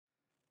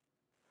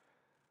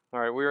All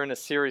right, we're in a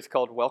series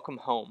called Welcome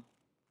Home.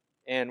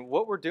 And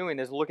what we're doing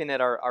is looking at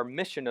our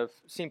mission of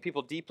seeing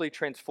people deeply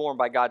transformed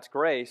by God's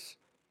grace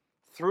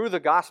through the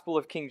gospel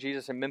of King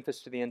Jesus and Memphis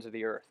to the ends of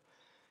the earth.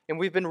 And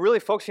we've been really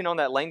focusing on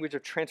that language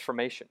of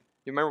transformation.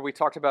 You remember we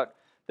talked about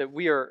that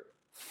we are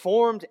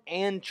formed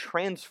and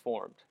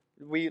transformed.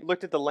 We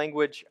looked at the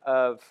language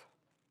of,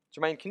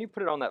 Jermaine, can you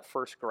put it on that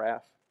first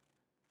graph?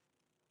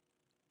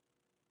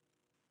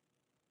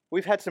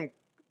 We've had some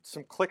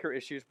clicker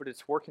issues, but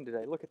it's working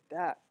today. Look at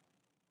that.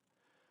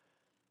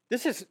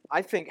 This is,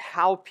 I think,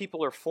 how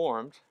people are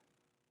formed,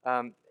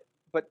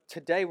 but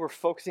today we're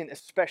focusing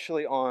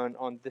especially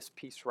on this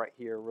piece right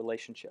here,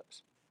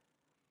 relationships.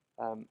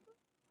 I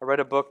read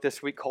a book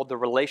this week called The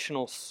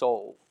Relational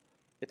Soul.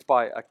 It's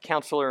by a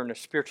counselor and a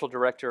spiritual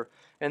director,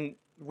 and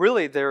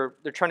really they're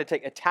trying to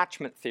take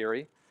attachment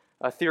theory,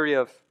 a theory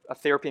of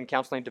therapy and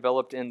counseling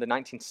developed in the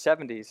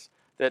 1970s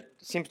that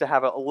seems to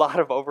have a lot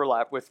of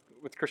overlap with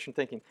Christian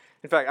thinking.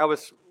 In fact, I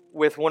was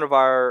with one of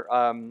our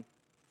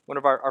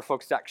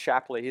folks, Zach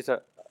Shapley. He's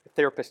a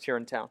therapist here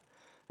in town,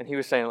 and he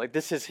was saying like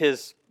this is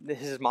his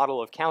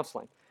model of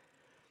counseling.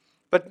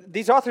 But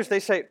these authors, they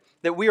say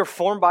that we are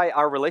formed by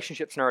our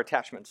relationships and our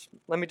attachments.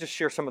 Let me just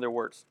share some of their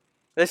words.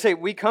 They say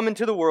we come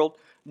into the world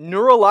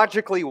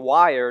neurologically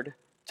wired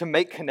to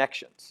make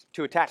connections,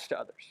 to attach to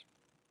others.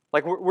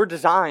 Like we're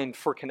designed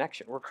for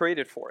connection. We're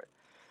created for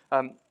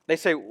it. They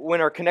say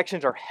when our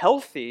connections are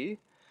healthy,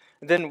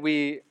 then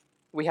we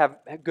have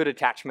good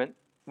attachment.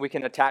 We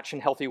can attach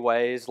in healthy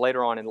ways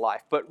later on in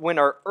life. But when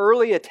our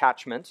early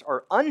attachments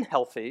are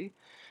unhealthy,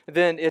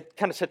 then it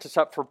kind of sets us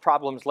up for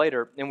problems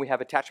later, and we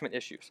have attachment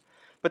issues.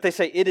 But they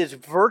say it is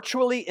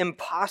virtually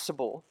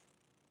impossible,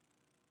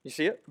 you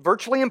see it?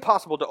 Virtually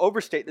impossible to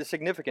overstate the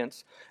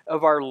significance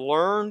of our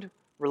learned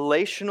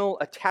relational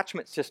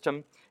attachment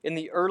system in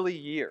the early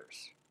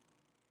years.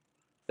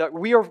 That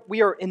we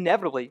are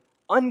inevitably,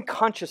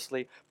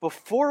 unconsciously,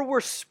 before we're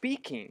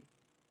speaking,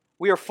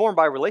 we are formed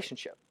by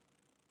relationship.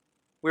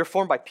 We are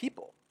formed by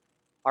people,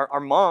 our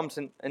moms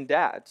and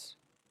dads.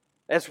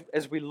 As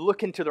we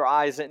look into their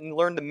eyes and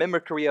learn the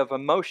mimicry of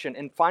emotion,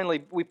 and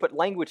finally we put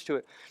language to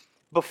it,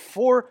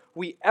 before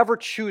we ever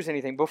choose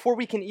anything, before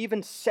we can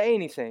even say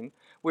anything,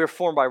 we are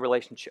formed by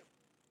relationship.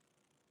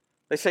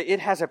 They say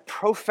it has a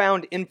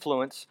profound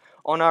influence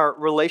on our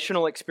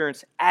relational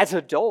experience as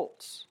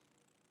adults.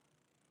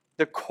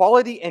 The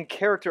quality and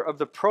character of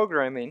the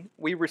programming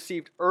we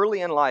received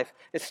early in life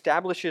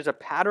establishes a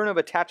pattern of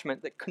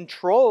attachment that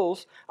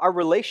controls our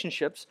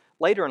relationships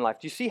later in life.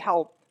 Do you see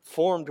how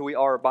formed we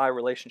are by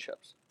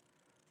relationships?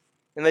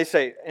 And they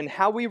say, and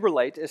how we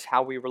relate is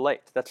how we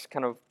relate. That's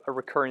kind of a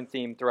recurring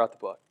theme throughout the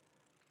book.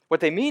 What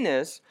they mean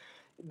is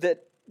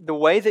that the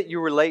way that you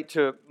relate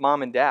to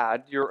mom and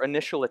dad, your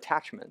initial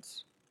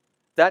attachments,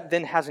 that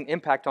then has an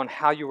impact on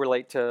how you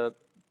relate to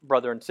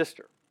brother and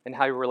sister, and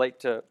how you relate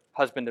to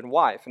husband and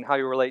wife, and how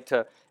you relate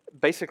to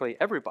basically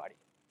everybody.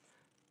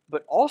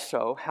 But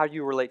also how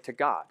you relate to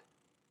God.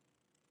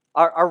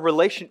 Our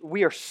relation,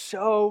 we are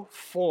so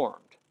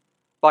formed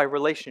by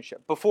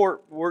relationship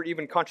before we're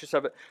even conscious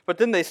of it. But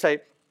then they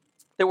say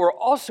that we're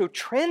also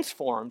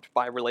transformed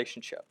by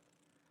relationship.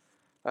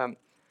 And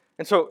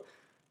so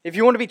if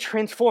you want to be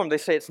transformed, they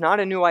say it's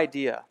not a new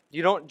idea.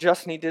 You don't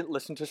just need to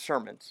listen to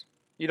sermons.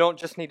 You don't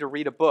just need to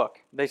read a book.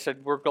 They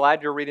said, we're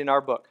glad you're reading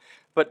our book.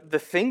 But the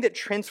thing that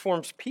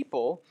transforms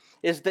people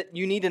is that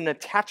you need an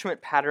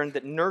attachment pattern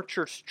that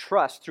nurtures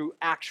trust through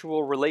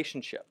actual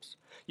relationships.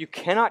 You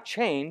cannot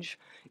change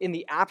in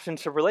the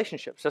absence of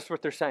relationships. That's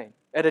what they're saying.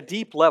 At a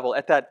deep level,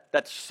 at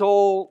that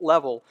soul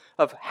level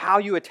of how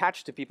you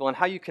attach to people and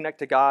how you connect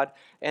to God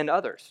and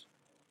others.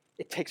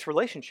 It takes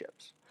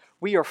relationships.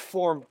 We are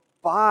formed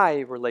by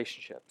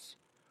relationships.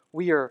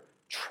 We are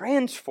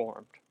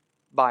transformed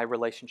by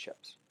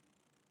relationships.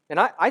 And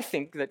I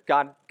think that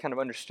God kind of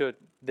understood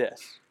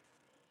this.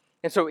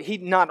 And so he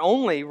not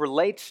only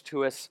relates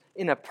to us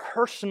in a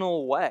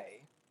personal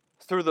way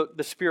through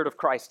the Spirit of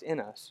Christ in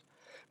us,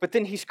 but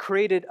then he's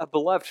created a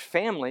beloved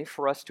family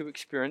for us to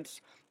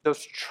experience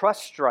those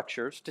trust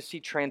structures to see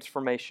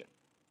transformation.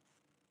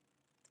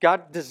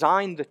 God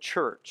designed the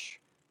church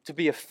to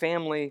be a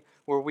family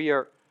where we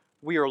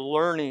are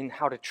learning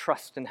how to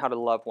trust and how to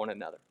love one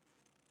another.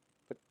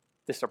 But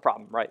this is a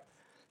problem, right?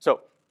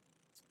 So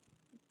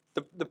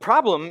the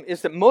problem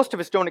is that most of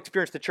us don't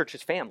experience the church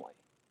as family.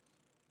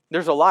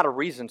 There's a lot of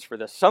reasons for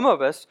this. Some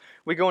of us,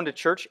 we go into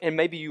church and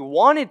maybe you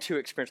wanted to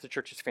experience the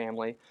church as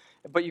family,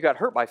 but you got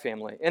hurt by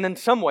family. And in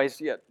some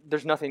ways, yeah,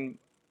 there's nothing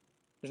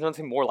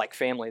more like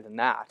family than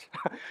that.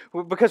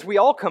 Because we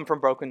all come from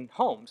broken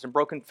homes and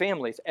broken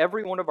families.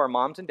 Every one of our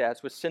moms and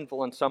dads was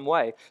sinful in some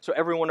way. So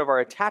every one of our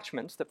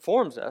attachments that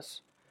forms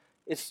us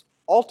is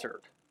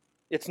altered.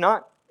 It's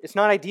not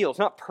ideal. It's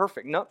not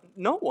perfect.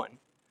 No one.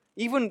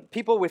 Even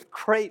people with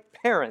great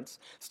parents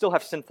still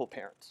have sinful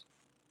parents.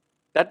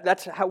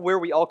 That's where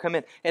we all come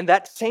in. And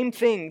that same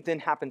thing then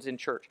happens in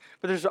church.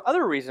 But there's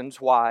other reasons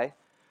why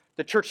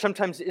the church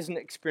sometimes isn't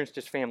experienced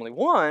as family.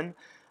 One,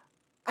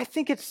 I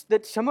think it's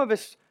that some of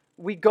us,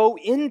 we go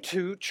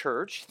into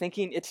church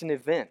thinking it's an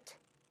event.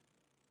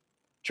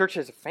 Church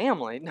is a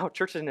family. No,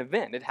 church is an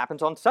event. It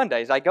happens on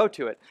Sundays. I go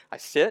to it. I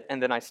sit,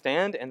 and then I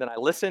stand, and then I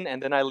listen,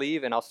 and then I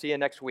leave, and I'll see you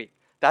next week.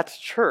 That's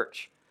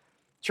church.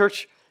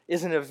 Church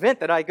is an event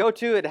that I go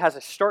to. It has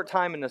a start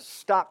time and a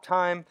stop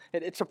time.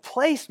 It's a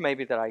place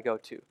maybe that I go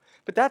to.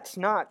 But that's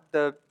not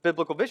the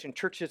biblical vision.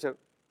 Church is a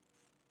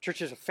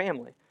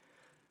family.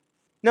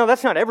 Now,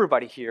 that's not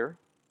everybody here,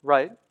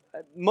 right?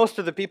 Most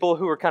of the people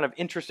who are kind of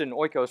interested in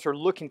oikos are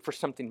looking for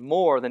something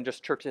more than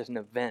just church as an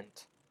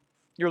event.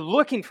 You're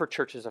looking for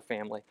church as a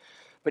family.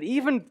 But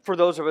even for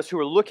those of us who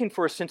are looking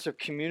for a sense of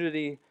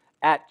community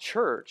at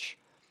church,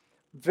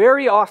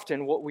 very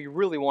often what we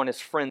really want is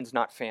friends,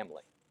 not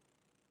family.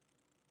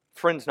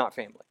 Friends, not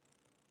family.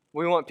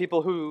 We want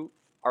people who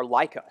are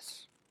like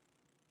us.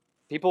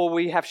 People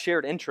we have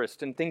shared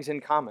interests and things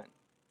in common.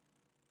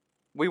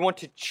 We want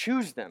to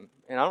choose them.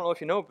 And I don't know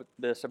if you know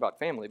this about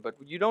family, but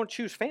you don't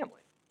choose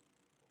family.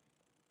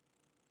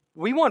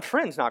 We want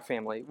friends, not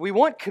family. We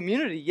want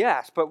community,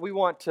 yes, but we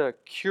want to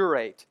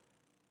curate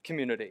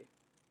community.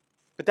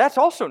 But that's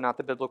also not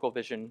the biblical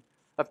vision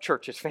of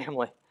church as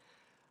family.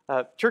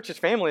 Church as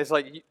family is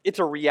like, it's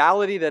a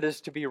reality that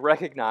is to be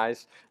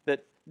recognized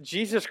that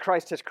Jesus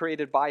Christ has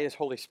created by His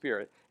Holy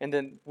Spirit, and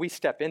then we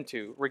step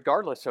into,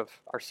 regardless of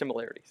our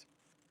similarities.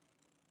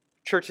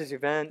 Church as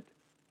event,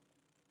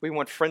 we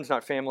want friends,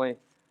 not family.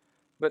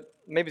 But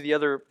maybe the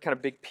other kind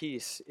of big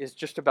piece is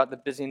just about the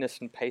busyness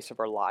and pace of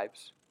our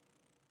lives.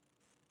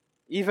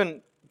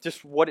 Even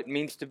just what it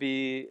means to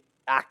be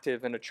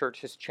active in a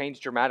church has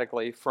changed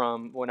dramatically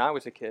from when I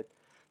was a kid.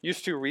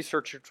 Used to,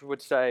 researchers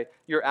would say,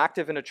 you're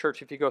active in a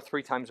church if you go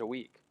 3 times a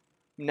week.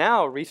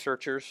 Now,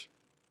 researchers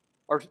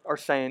are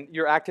saying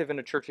you're active in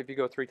a church if you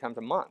go 3 times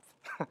a month.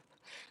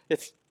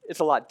 It's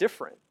a lot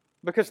different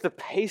because the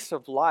pace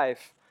of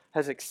life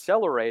has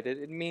accelerated.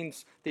 It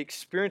means the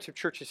experience of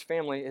church as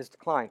family has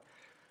declined.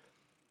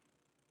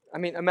 I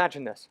mean,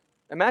 imagine this.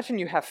 Imagine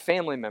you have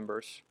family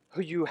members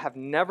who you have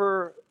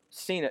never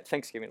seen at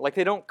Thanksgiving. Like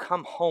they don't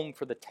come home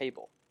for the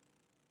table.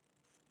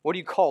 What do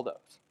you call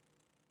those?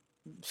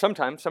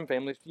 Sometimes, some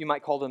families, you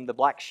might call them the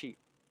black sheep.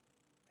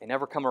 They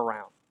never come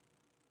around.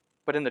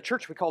 But in the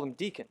church, we call them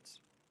deacons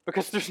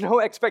because there's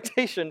no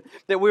expectation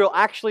that we will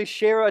actually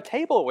share a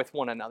table with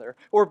one another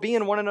or be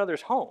in one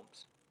another's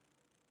homes.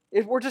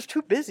 We're just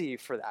too busy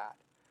for that.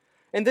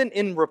 And then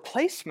in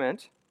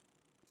replacement,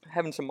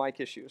 having some mic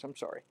issues, I'm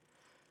sorry.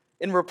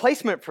 In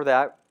replacement for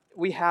that,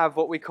 we have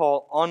what we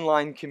call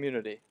online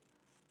community,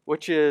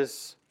 which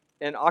is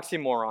an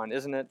oxymoron,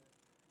 isn't it?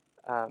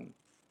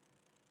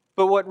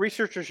 But what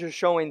researchers are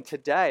showing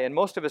today, and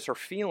most of us are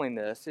feeling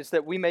this, is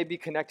that we may be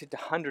connected to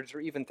hundreds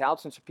or even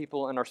thousands of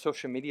people in our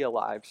social media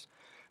lives,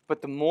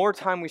 but the more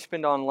time we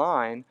spend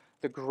online,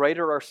 the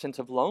greater our sense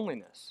of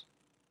loneliness.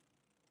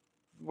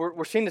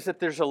 We're seeing this, that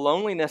there's a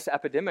loneliness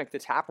epidemic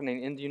that's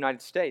happening in the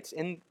United States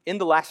in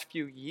the last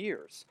few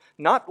years.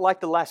 Not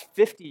like the last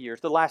 50 years,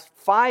 the last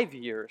 5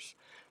 years.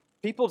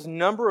 People's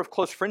number of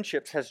close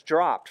friendships has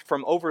dropped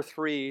from over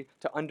 3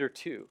 to under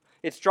 2.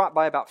 It's dropped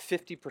by about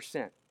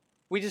 50%.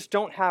 We just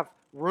don't have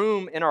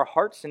room in our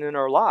hearts and in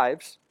our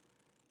lives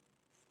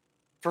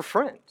for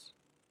friends,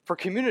 for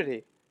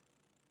community.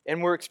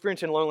 And we're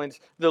experiencing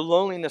loneliness. The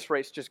loneliness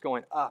rate's just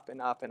going up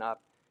and up and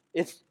up.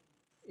 It's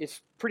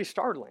pretty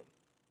startling.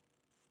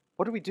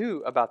 What do we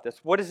do about this?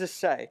 What does this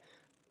say?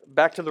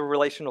 Back to the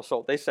relational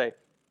soul. They say,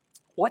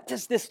 what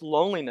does this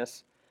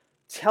loneliness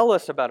tell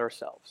us about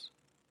ourselves?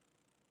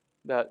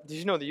 Did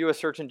you know the U.S.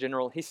 Surgeon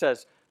General, he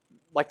says,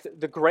 like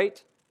the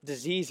great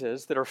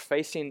diseases that are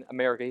facing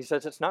America, he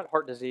says it's not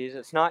heart disease,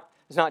 it's not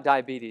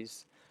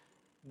diabetes.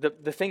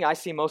 The thing I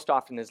see most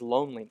often is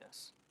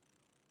loneliness.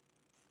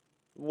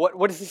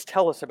 What does this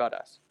tell us about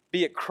us?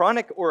 Be it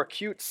chronic or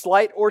acute,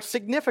 slight or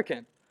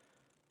significant,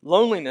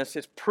 loneliness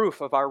is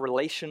proof of our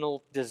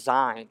relational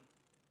design.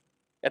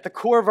 At the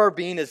core of our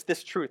being is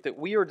this truth, that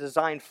we are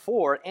designed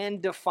for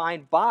and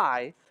defined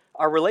by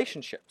our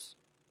relationships.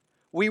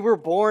 We were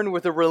born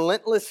with a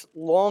relentless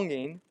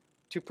longing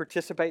to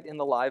participate in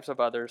the lives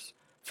of others.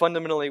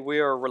 Fundamentally, we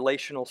are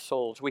relational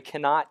souls. We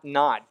cannot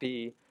not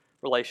be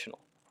relational.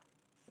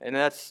 And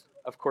that's,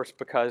 of course,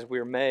 because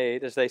we're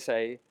made, as they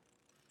say,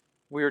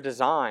 we are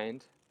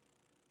designed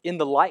in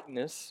the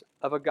likeness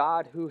of a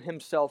God who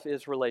Himself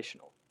is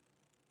relational.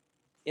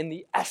 In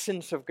the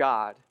essence of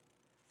God,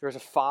 there is a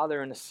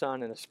Father and a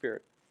Son and a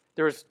Spirit.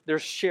 There's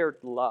shared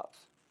love.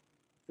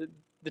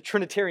 The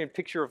Trinitarian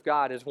picture of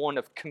God is one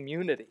of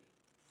community.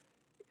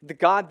 The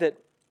God that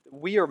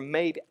we are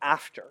made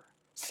after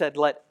said,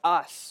 let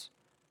us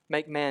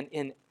make man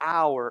in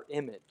our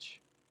image.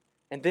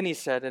 And then He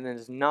said, and it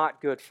is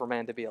not good for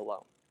man to be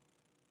alone.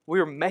 We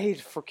are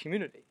made for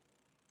community.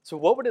 So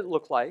what would it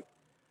look like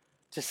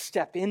to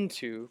step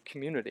into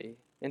community,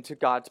 into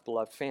God's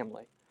beloved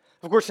family?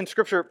 Of course, in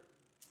Scripture,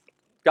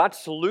 God's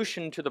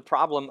solution to the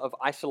problem of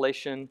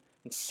isolation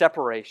and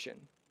separation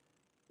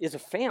is a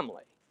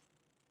family.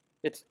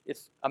 It's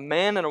a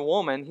man and a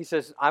woman. He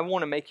says, I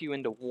want to make you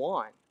into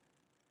one.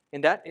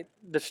 And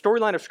the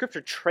storyline of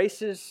Scripture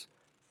traces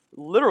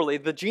literally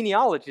the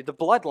genealogy, the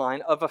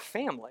bloodline of a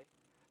family.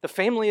 the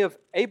family of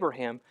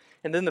Abraham.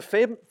 And then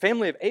the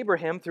family of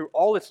Abraham, through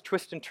all its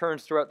twists and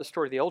turns throughout the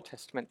story of the Old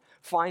Testament,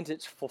 finds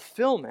its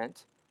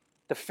fulfillment,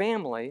 the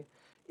family,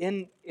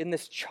 in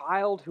this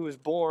child who is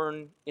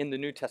born in the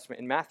New Testament,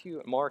 in Matthew,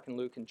 and Mark, and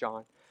Luke, and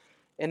John.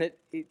 And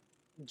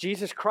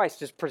Jesus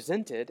Christ is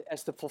presented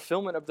as the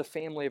fulfillment of the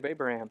family of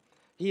Abraham.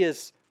 He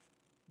is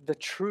the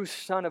true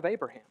son of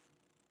Abraham.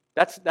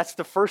 That's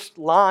the first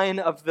line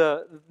of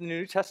the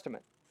New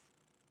Testament.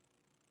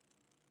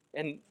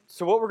 And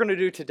so what we're going to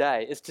do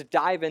today is to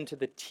dive into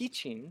the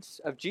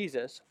teachings of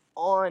Jesus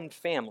on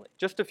family,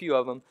 just a few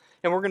of them,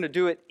 and we're going to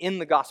do it in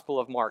the Gospel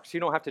of Mark, so you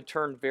don't have to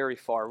turn very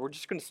far. We're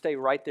just going to stay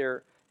right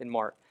there in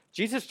Mark.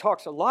 Jesus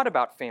talks a lot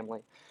about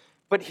family,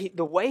 but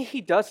the way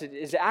he does it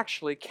is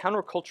actually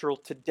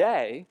countercultural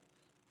today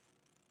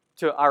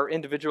to our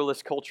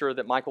individualist culture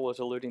that Michael was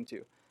alluding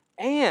to.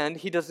 And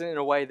he does it in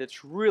a way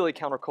that's really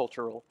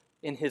countercultural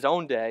in his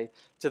own day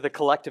to the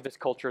collectivist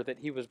culture that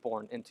he was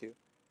born into.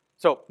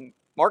 So,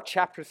 Mark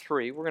chapter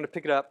 3, we're going to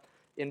pick it up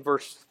in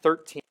verse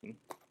 13.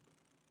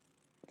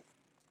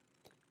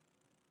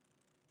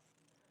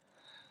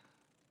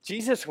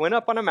 Jesus went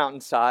up on a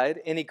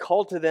mountainside, and he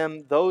called to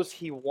them those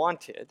he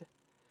wanted,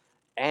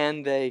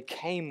 and they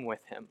came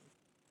with him.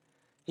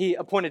 He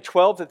appointed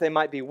 12 that they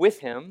might be with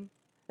him,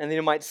 and that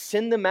he might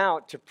send them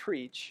out to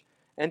preach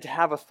and to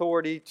have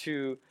authority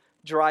to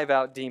drive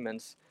out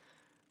demons.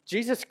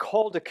 Jesus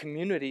called a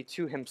community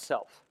to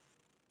himself.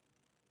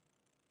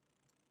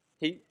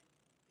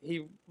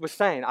 He was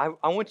saying,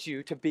 I want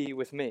you to be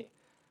with me.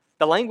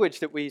 The language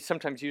that we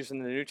sometimes use in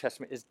the New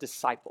Testament is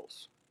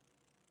disciples.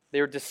 They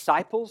are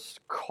disciples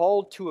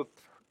called to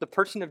the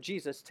person of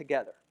Jesus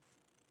together.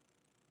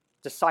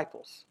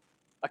 Disciples,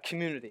 a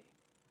community,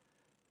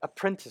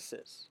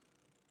 apprentices,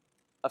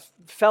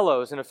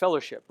 fellows in a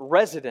fellowship,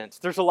 residents.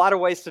 There's a lot of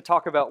ways to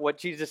talk about what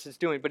Jesus is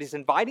doing, but he's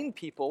inviting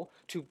people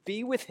to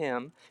be with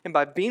him, and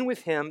by being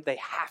with him, they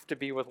have to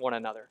be with one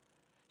another.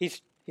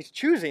 He's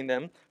choosing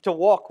them to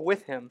walk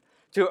with him,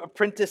 to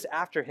apprentice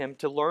after him,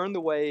 to learn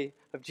the way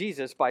of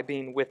Jesus by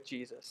being with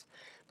Jesus.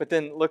 But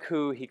then look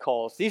who he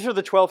calls. These are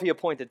the 12 he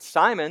appointed.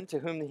 Simon, to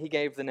whom he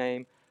gave the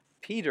name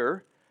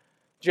Peter.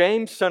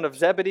 James, son of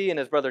Zebedee, and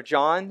his brother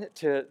John.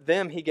 To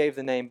them he gave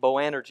the name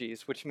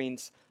Boanerges, which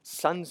means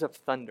sons of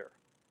thunder.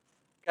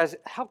 Guys,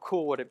 how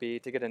cool would it be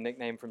to get a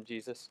nickname from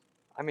Jesus?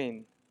 I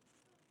mean,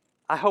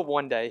 I hope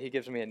one day he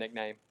gives me a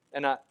nickname.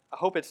 And I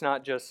hope it's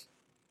not just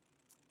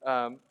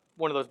one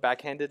of those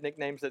backhanded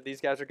nicknames that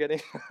these guys are getting.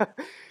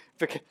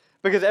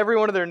 Because every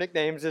one of their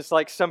nicknames is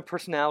like some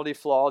personality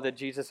flaw that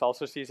Jesus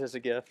also sees as a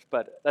gift.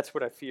 But that's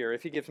what I fear.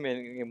 If he gives me a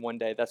nickname one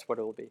day, that's what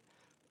it will be.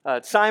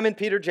 Simon,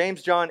 Peter,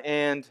 James, John,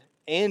 and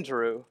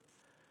Andrew.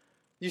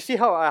 You see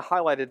how I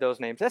highlighted those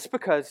names? That's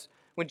because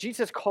when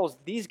Jesus calls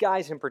these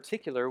guys in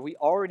particular, we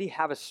already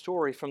have a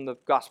story from the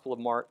Gospel of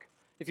Mark.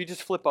 If you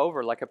just flip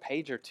over like a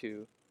page or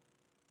two,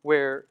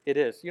 where it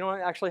is. You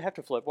don't actually have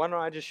to flip. Why don't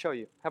I just show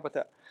you? How about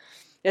that?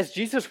 As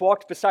Jesus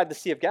walked beside the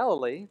Sea of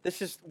Galilee,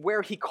 this is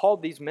where he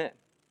called these men.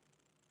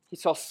 He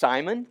saw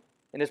Simon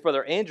and his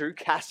brother Andrew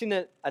casting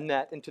a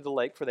net into the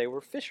lake, for they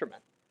were fishermen.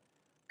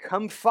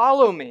 "Come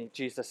follow me,"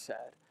 Jesus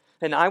said,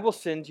 "and I will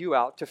send you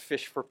out to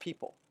fish for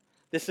people."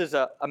 This is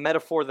a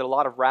metaphor that a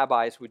lot of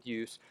rabbis would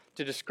use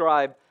to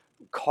describe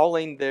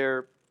calling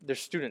their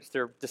students,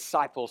 their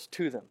disciples,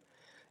 to them.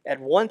 At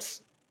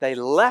once, they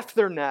left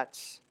their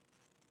nets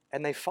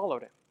and they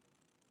followed him.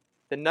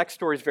 The next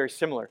story is very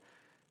similar.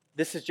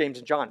 This is James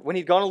and John. When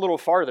he'd gone a little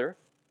farther,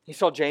 he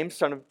saw James,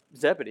 son of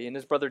Zebedee, and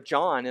his brother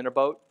John in a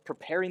boat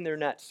preparing their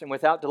nets. And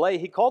without delay,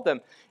 he called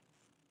them.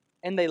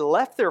 And they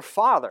left their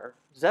father,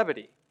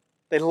 Zebedee.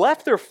 They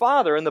left their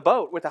father in the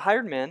boat with the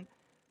hired men,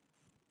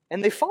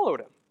 and they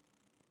followed him.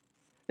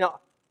 Now,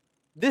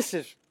 this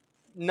is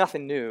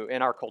nothing new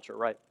in our culture,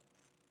 right?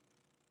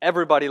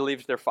 Everybody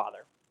leaves their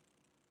father.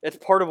 It's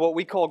part of what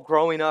we call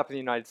growing up in the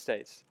United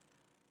States.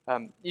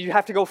 You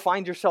have to go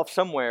find yourself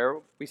somewhere,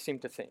 we seem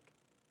to think.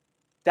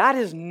 That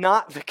is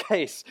not the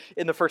case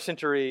in the first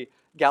century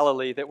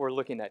Galilee that we're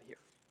looking at here.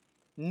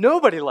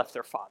 Nobody left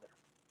their father.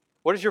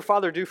 What does your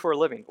father do for a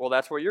living? Well,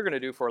 that's what you're going to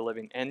do for a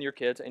living, and your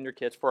kids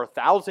for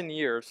 1,000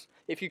 years.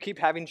 If you keep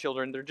having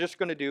children, they're just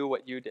going to do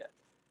what you did.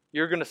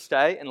 You're going to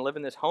stay and live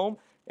in this home,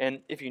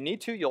 and if you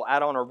need to, you'll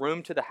add on a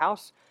room to the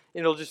house.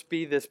 It'll just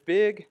be this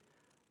big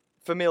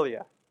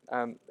familia.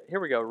 Here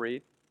we go,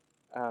 Reed.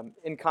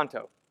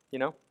 Encanto, you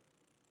know?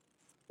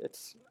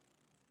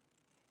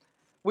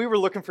 We were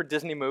looking for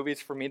Disney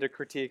movies for me to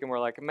critique, and we're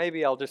like,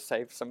 maybe I'll just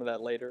save some of that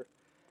later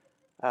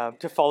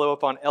to follow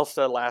up on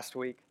Elsa last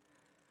week.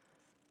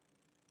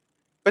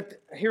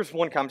 But here's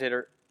one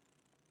commentator.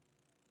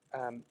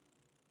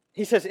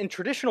 He says, in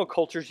traditional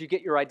cultures, you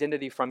get your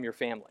identity from your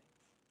family.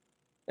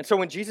 And so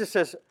when Jesus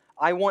says,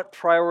 I want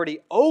priority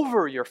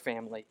over your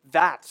family,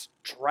 that's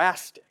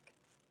drastic.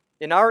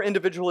 In our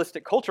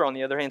individualistic culture, on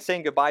the other hand,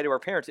 saying goodbye to our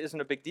parents isn't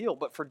a big deal.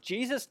 But for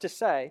Jesus to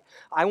say,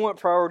 I want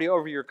priority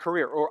over your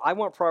career, or I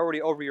want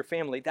priority over your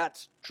family,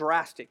 that's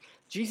drastic.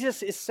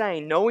 Jesus is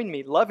saying, knowing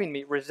me, loving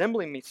me,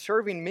 resembling me,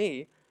 serving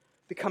me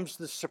becomes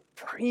the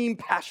supreme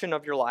passion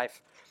of your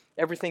life.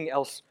 Everything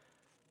else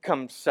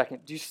comes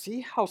second. Do you see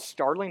how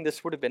startling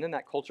this would have been in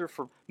that culture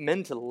for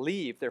men to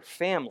leave their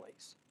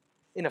families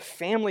in a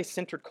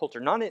family-centered culture,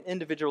 not an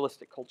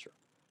individualistic culture,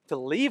 to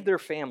leave their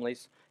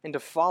families and to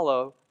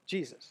follow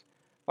Jesus?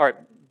 All right,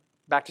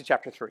 back to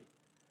chapter 3.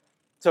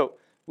 So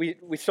we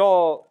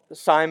saw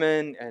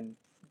Simon and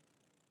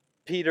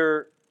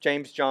Peter,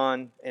 James,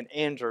 John, and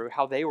Andrew,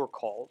 how they were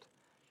called.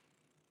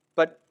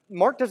 But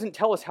Mark doesn't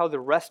tell us how the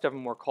rest of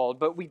them were called,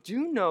 but we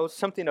do know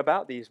something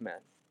about these men.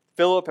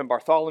 Philip and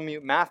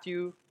Bartholomew,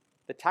 Matthew,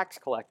 the tax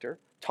collector,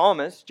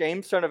 Thomas,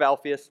 James, son of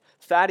Alphaeus,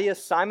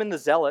 Thaddeus, Simon the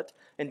Zealot,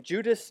 and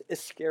Judas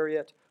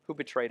Iscariot, who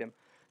betrayed him.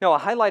 Now, I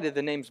highlighted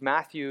the names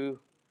Matthew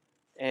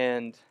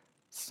and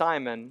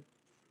Simon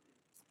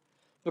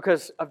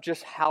because of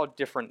just how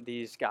different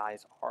these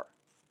guys are.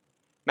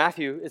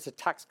 Matthew is a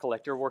tax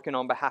collector working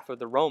on behalf of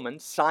the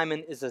Romans.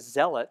 Simon is a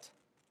zealot,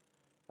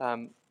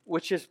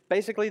 which is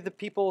basically the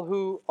people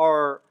who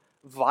are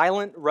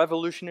violent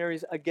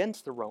revolutionaries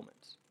against the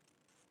Romans.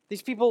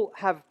 These people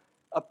have,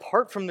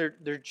 apart from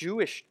their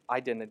Jewish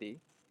identity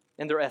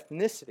and their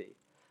ethnicity,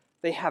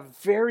 they have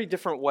very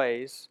different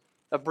ways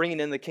of bringing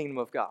in the kingdom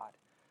of God.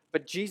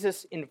 But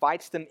Jesus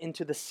invites them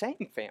into the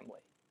same family.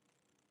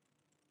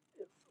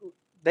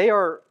 They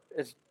are,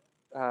 as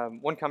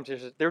one commentator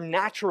says, they're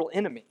natural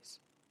enemies.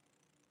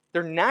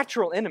 They're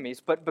natural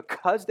enemies, but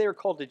because they are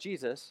called to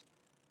Jesus,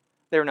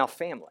 they are now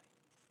family.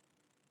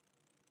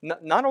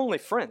 Not only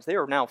friends, they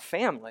are now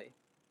family,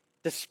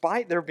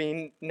 despite there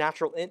being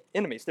natural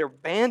enemies. They're a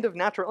band of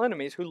natural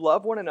enemies who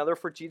love one another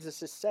for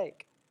Jesus'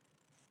 sake.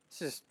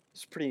 This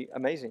is pretty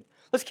amazing.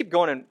 Let's keep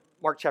going in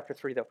Mark chapter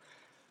 3, though.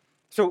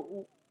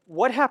 So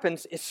what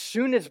happens as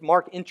soon as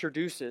Mark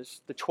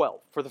introduces the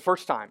 12 for the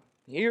first time?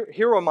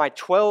 Here are my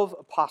 12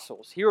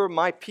 apostles. Here are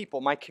my people,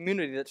 my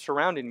community that's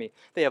surrounding me.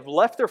 They have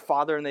left their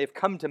father and they have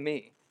come to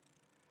me.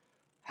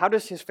 How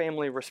does his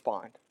family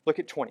respond? Look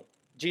at 20.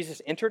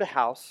 Jesus entered a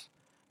house,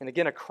 and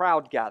again a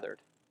crowd gathered.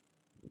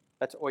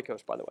 That's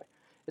oikos, by the way.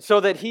 So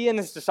that he and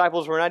his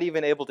disciples were not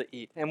even able to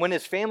eat. And when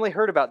his family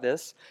heard about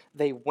this,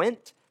 they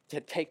went to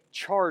take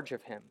charge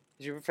of him.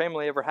 Has your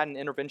family ever had an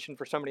intervention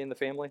for somebody in the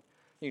family?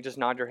 You can just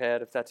nod your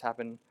head if that's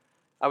happened.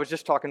 I was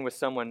just talking with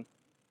someone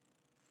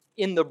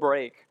in the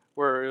break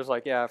where it was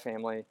like, yeah,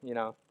 family,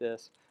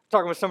 this.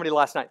 Talking with somebody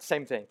last night,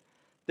 same thing.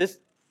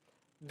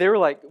 They were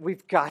like,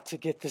 we've got to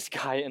get this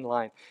guy in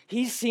line.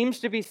 He seems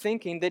to be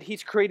thinking that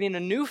he's creating a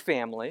new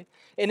family,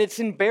 and it's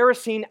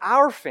embarrassing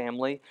our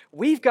family.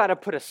 We've got to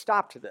put a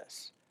stop to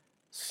this.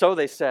 So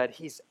they said,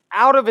 he's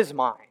out of his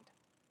mind.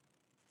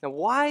 Now,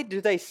 why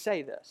do they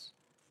say this?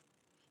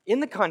 In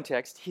the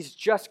context, he's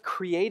just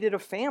created a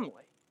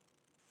family.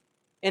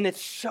 And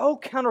it's so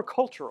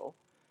countercultural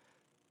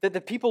that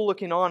the people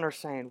looking on are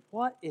saying,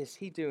 what is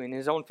he doing?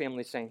 His own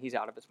family is saying he's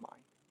out of his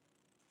mind.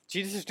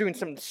 Jesus is doing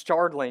something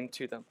startling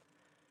to them.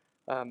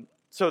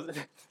 So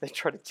they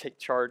try to take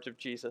charge of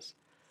Jesus.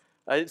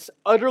 It's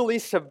utterly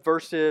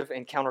subversive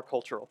and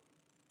countercultural.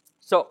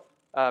 So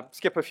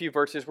skip a few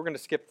verses. We're going to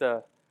skip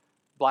the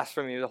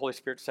blasphemy of the Holy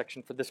Spirit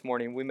section for this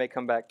morning. We may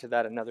come back to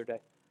that another day.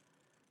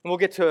 And we'll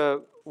get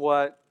to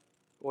what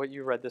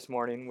you read this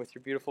morning with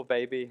your beautiful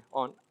baby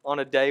on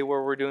a day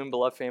where we're doing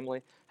Beloved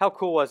Family. How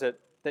cool was it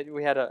that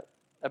we had a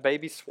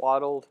baby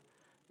swaddled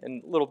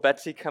and little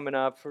Betsy coming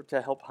up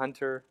to help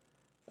Hunter?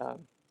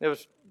 It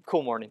was a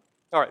cool morning.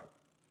 All right,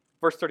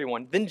 verse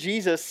 31. Then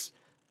Jesus,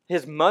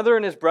 his mother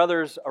and his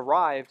brothers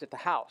arrived at the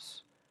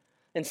house.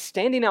 And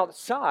standing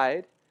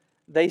outside,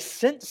 they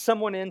sent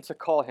someone in to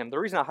call him. The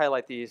reason I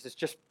highlight these is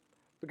just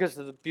because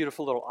of the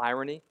beautiful little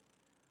irony.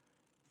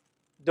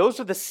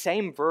 Those are the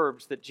same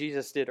verbs that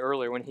Jesus did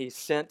earlier when he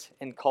sent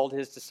and called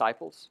his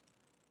disciples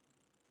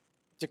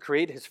to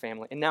create his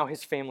family. And now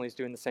his family is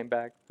doing the same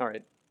back. All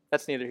right,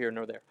 that's neither here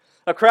nor there.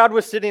 A crowd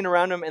was sitting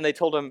around him, and they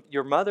told him,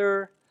 your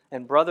mother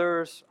and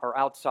brothers are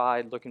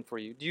outside looking for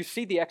you. Do you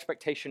see the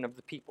expectation of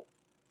the people?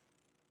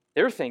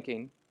 They're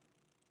thinking,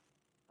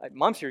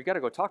 Mom's here, you got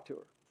to go talk to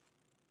her.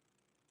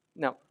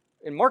 Now,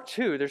 in Mark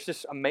 2, there's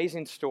this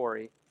amazing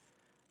story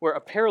where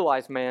a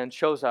paralyzed man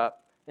shows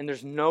up, and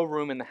there's no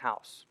room in the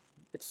house.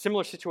 It's a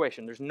similar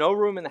situation. There's no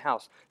room in the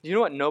house. Do you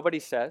know what nobody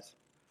says?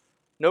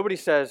 Nobody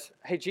says,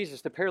 hey,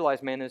 Jesus, the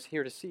paralyzed man is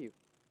here to see you.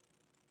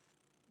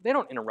 They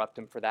don't interrupt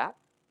him for that.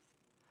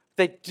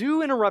 They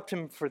do interrupt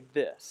him for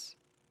this.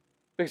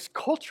 Because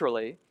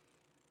culturally,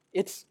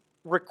 it's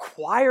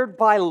required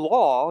by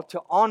law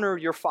to honor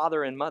your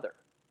father and mother.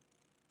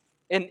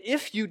 And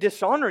if you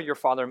dishonor your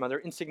father and mother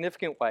in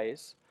significant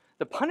ways,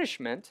 the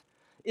punishment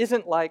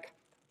isn't like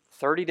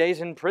 30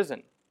 days in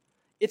prison.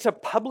 It's a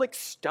public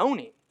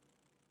stoning.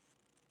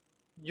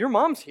 Your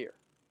mom's here.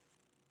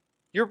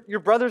 Your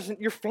brothers and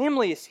your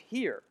family is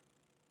here.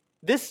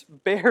 This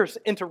bears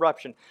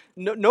interruption.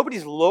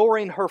 Nobody's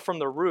lowering her from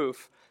the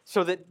roof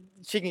so that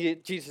she can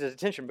get Jesus'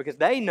 attention because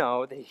they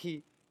know that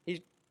he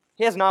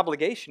has an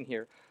obligation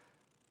here.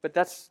 But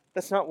that's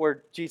not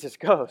where Jesus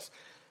goes.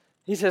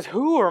 He says,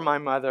 who are my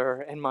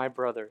mother and my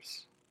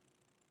brothers?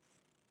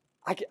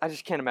 I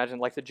just can't imagine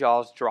like the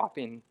jaws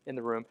dropping in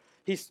the room.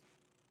 He's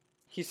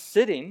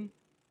sitting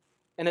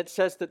and it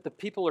says that the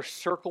people are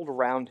circled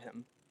around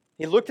him.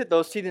 He looked at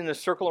those seated in a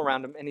circle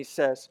around him, and he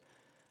says,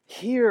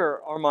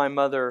 "Here are my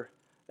mother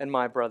and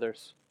my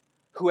brothers.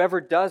 Whoever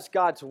does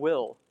God's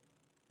will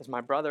is my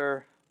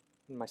brother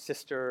and my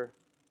sister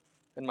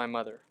and my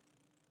mother."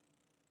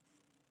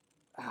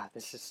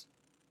 It's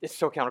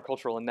so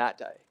countercultural in that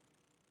day.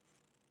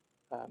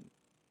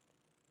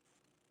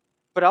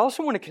 But I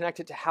also want to connect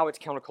it to how it's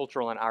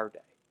countercultural in our day.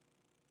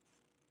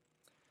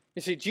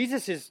 You see,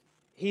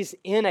 he's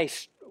in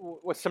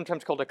what's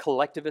sometimes called a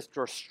collectivist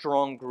or a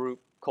strong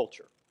group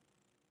culture.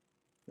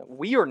 Now,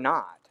 we are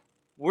not.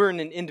 We're in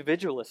an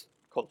individualist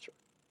culture.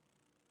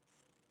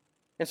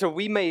 And so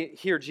we may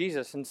hear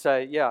Jesus and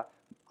say, yeah,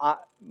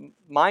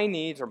 my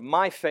needs or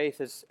my faith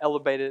is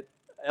elevated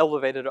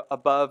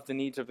above the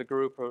needs of the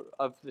group or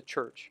of the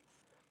church.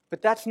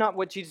 But that's not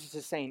what Jesus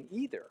is saying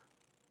either.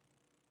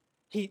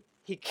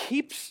 He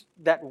keeps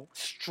that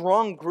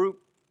strong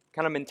group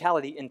kind of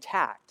mentality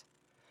intact,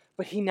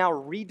 but he now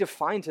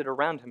redefines it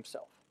around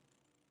himself.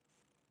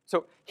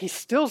 So he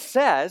still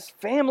says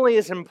family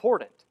is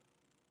important,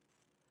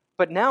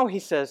 but now he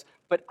says,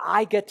 but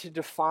I get to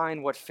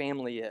define what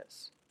family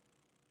is.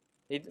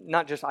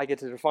 Not just I get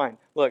to define.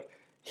 Look,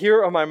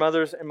 here are my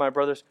mothers and my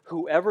brothers.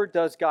 Whoever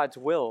does God's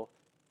will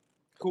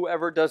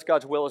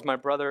is my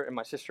brother and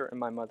my sister and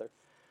my mother.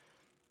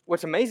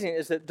 What's amazing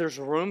is that there's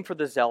room for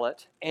the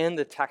zealot and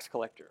the tax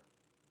collector.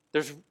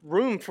 There's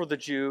room for the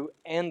Jew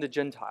and the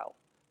Gentile.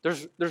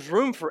 There's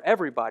room for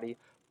everybody,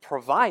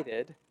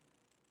 provided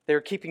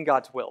they're keeping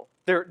God's will.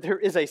 There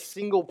is a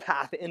single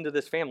path into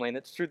this family, and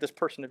it's through this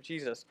person of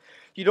Jesus.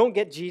 You don't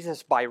get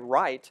Jesus by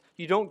right.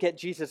 You don't get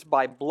Jesus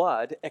by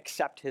blood,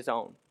 except his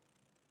own.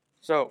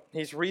 So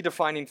he's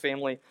redefining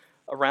family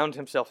around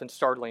himself in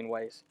startling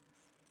ways.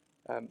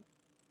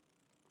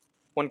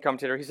 One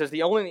commentator, he says,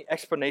 the only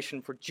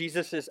explanation for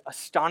Jesus'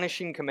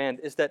 astonishing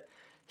command is that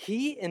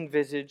he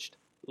envisaged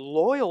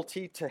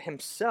loyalty to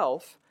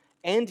himself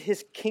and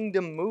his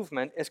kingdom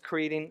movement as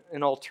creating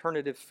an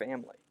alternative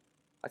family.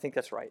 I think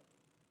that's right.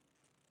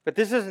 But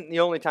this isn't the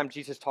only time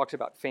Jesus talks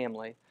about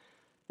family.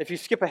 If you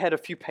skip ahead a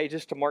few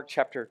pages to Mark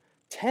chapter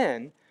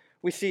 10,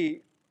 we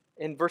see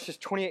in verses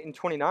 28 and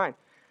 29,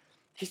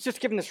 he's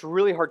just given this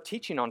really hard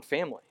teaching on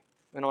family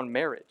and on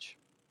marriage.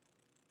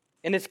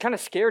 And it's kind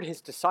of scared his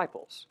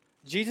disciples.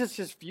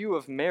 Jesus' view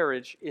of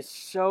marriage is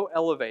so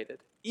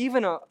elevated,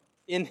 even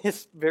in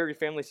his very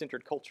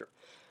family-centered culture,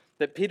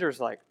 that Peter's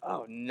like,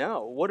 oh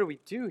no, what do we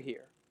do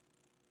here?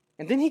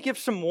 And then he gives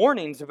some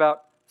warnings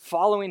about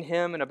following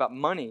him and about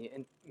money.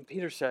 And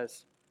Peter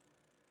says,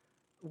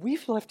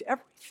 we've left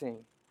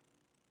everything.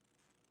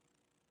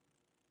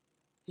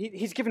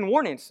 He's given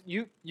warnings.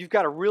 You've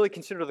got to really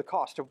consider the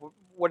cost of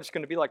what it's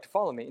going to be like to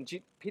follow me.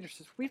 And Peter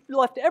says, we've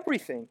left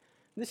everything.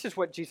 And this is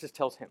what Jesus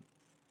tells him.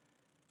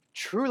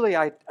 Truly,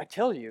 I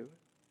tell you,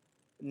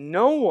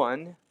 no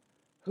one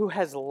who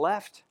has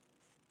left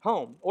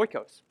home,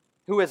 oikos,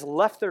 who has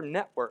left their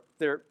network,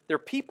 their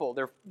people,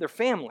 their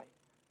family,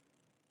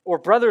 or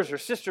brothers or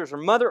sisters or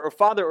mother or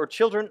father or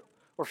children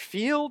or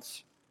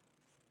fields.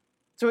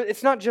 So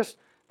it's not just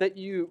that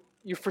you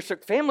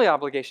forsook family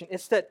obligation,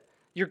 it's that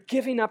you're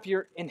giving up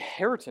your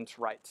inheritance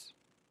rights.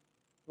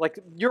 Like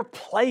your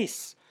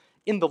place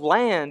in the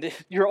land,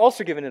 you're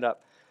also giving it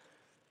up.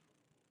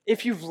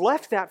 If you've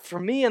left that for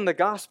me in the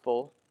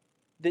gospel,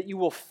 that you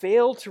will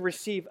fail to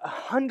receive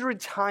 100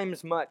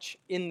 times much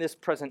in this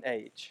present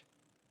age.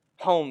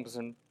 Homes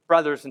and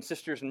brothers and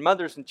sisters and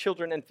mothers and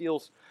children and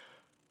fields,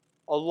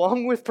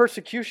 along with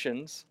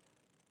persecutions,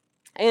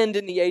 and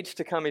in the age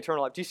to come,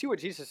 eternal life. Do you see what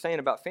Jesus is saying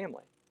about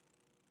family?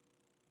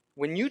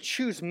 When you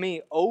choose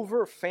me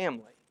over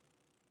family,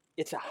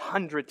 it's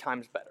 100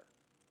 times better.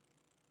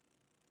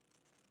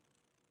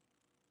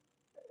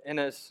 And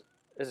as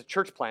a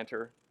church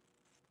planter,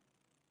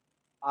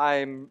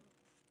 I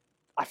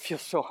feel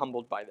so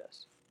humbled by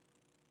this.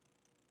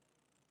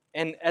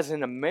 And as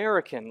an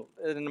American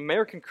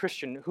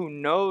Christian who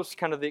knows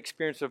kind of the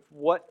experience of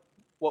what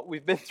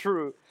we've been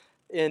through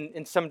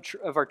in some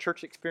of our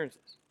church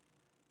experiences,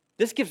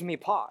 this gives me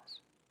pause.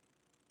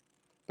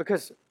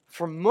 Because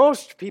for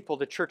most people,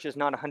 the church is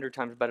not 100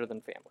 times better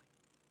than family.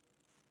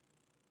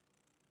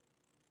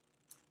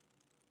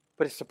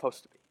 But it's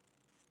supposed to be.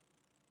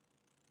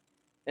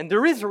 And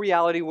there is a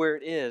reality where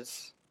it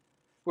is,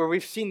 where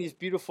we've seen these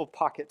beautiful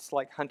pockets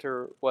like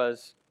Hunter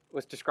was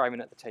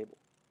describing at the table.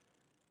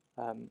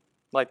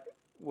 Like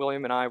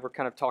William and I were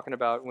kind of talking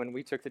about when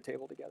we took the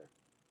table together.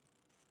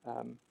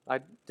 I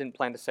didn't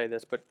plan to say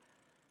this, but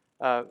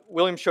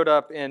William showed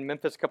up in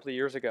Memphis a couple of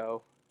years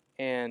ago,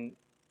 and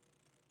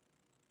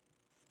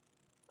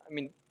I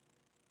mean,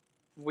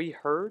 we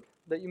heard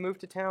that you moved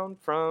to town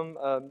from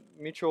a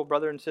mutual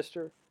brother and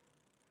sister,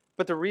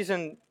 but the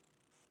reason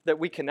that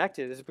we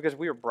connected is because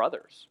we were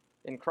brothers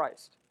in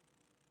Christ.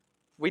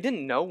 We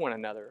didn't know one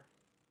another,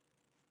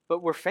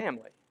 but we're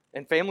family,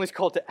 and family's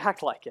called to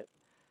act like it.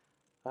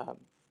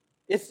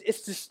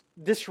 It's just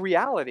this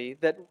reality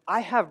that I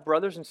have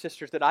brothers and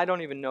sisters that I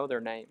don't even know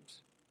their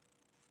names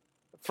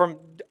from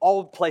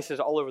all places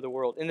all over the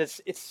world, and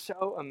it's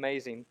so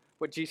amazing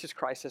what Jesus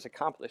Christ has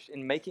accomplished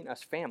in making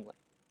us family.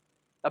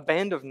 A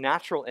band of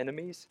natural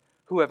enemies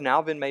who have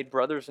now been made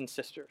brothers and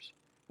sisters.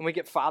 And we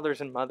get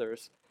fathers and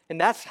mothers. And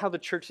that's how the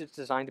church is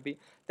designed to be.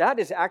 That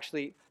is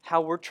actually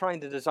how we're trying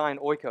to design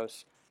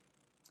Oikos.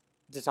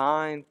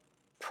 Design,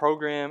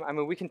 program. I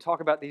mean, we can talk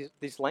about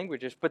these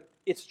languages, but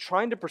it's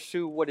trying to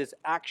pursue what is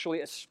actually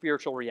a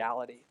spiritual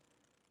reality.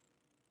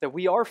 That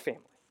we are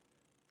family.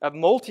 A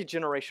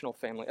multi-generational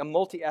family, a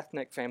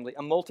multi-ethnic family,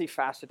 a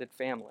multifaceted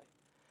family.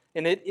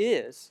 And it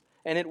is,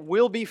 and it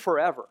will be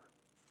forever,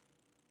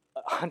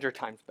 100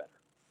 times better.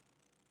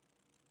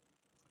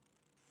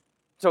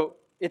 So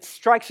it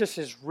strikes us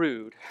as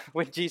rude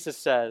when Jesus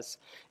says,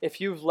 if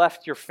you've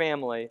left your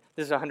family,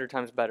 this is 100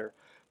 times better.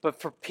 But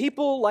for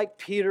people like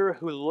Peter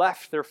who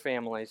left their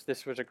families,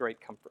 this was a great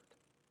comfort.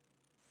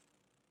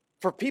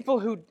 For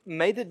people who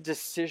made a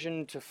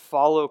decision to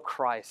follow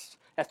Christ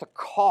at the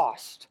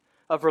cost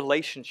of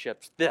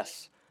relationships,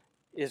 this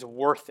is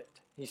worth it,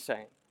 he's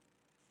saying,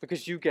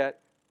 because you get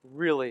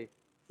really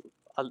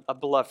a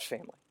beloved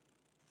family.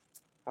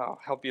 Oh,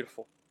 how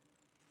beautiful.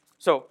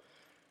 So,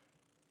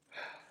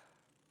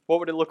 what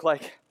would it look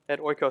like at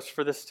Oikos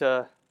for this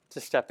to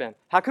step in?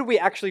 How could we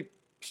actually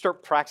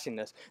start practicing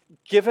this?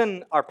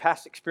 Given our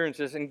past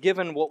experiences and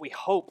given what we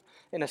hope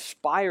and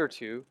aspire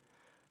to,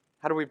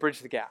 how do we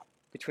bridge the gap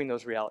between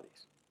those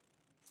realities?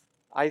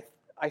 I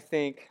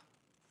think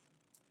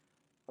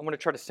I'm going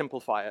to try to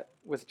simplify it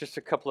with just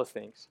a couple of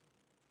things.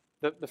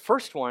 The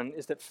first one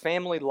is that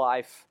family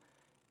life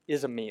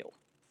is a meal.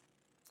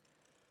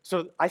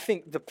 So I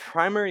think the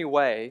primary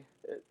way,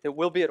 it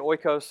will be at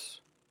Oikos,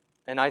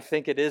 and I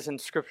think it is in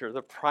Scripture,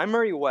 the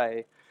primary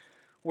way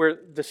where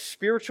the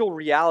spiritual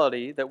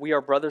reality that we are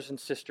brothers and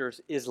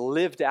sisters is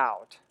lived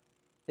out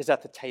is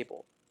at the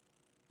table.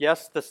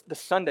 Yes, the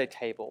Sunday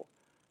table,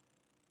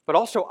 but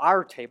also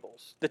our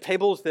tables, the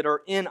tables that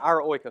are in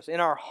our Oikos, in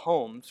our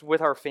homes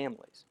with our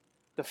families.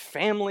 The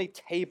family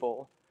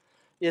table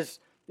is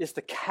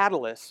the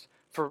catalyst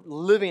for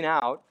living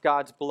out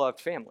God's beloved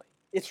family.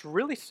 It's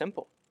really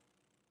simple.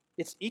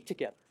 It's eat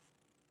together.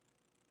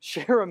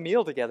 Share a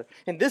meal together.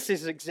 And this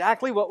is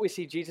exactly what we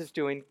see Jesus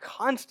doing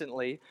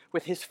constantly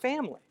with his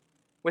family,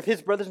 with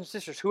his brothers and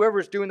sisters, whoever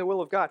is doing the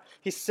will of God.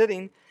 He's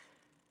sitting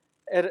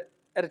at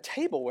a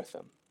table with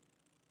them.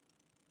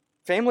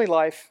 Family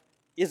life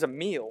is a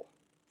meal.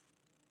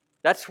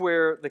 That's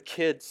where the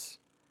kids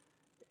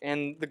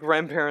and the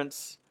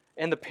grandparents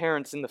and the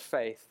parents in the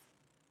faith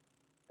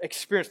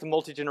experience the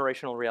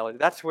multi-generational reality.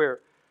 That's where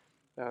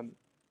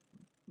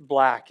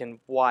Black and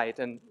white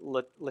and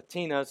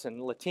Latinas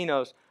and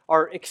Latinos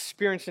are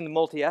experiencing the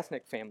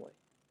multi-ethnic family.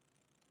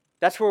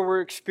 That's where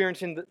we're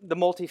experiencing the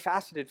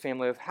multifaceted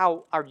family of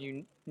how our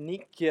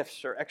unique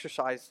gifts are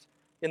exercised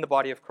in the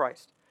body of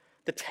Christ.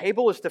 The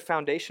table is the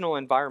foundational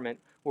environment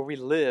where we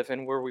live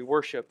and where we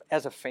worship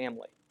as a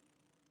family.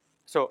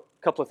 So,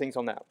 a couple of things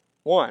on that.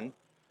 One,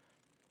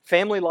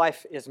 family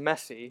life is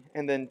messy,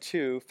 and then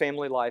two,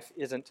 family life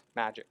isn't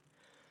magic.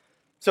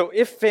 So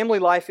if family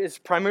life is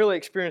primarily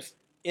experienced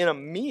in a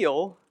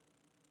meal,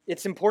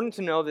 it's important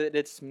to know that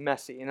it's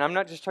messy. And I'm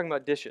not just talking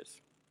about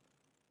dishes,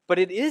 but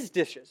it is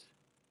dishes.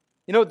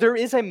 You know, there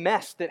is a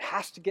mess that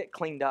has to get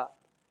cleaned up.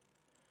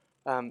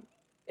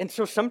 And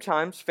so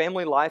sometimes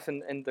family life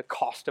and the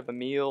cost of a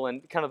meal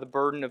and kind of the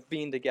burden of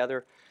being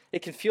together,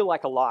 it can feel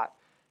like a lot.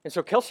 And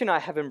so Kelsey and I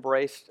have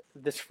embraced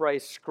this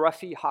phrase,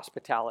 scruffy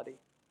hospitality,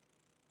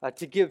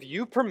 to give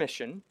you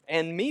permission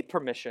and me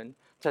permission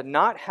to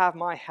not have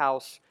my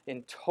house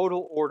in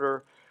total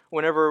order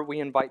whenever we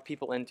invite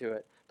people into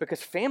it.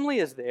 Because family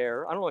is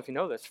there, I don't know if you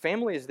know this,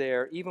 family is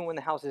there even when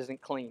the house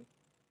isn't clean.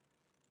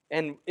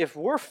 And if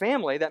we're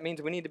family, that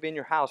means we need to be in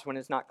your house when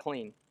it's not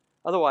clean.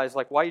 Otherwise,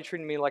 like, why are you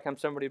treating me like I'm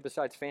somebody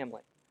besides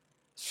family?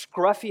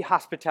 Scruffy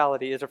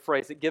hospitality is a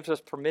phrase that gives us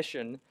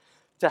permission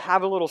to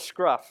have a little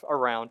scruff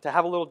around, to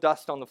have a little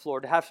dust on the floor,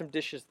 to have some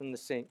dishes in the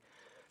sink.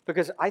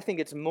 Because I think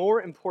it's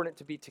more important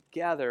to be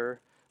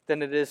together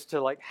than it is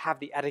to have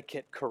the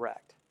etiquette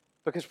correct.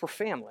 Because we're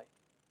family.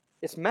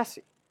 It's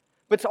messy.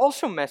 But it's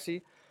also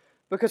messy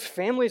because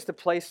family is the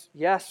place,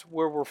 yes,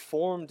 where we're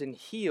formed and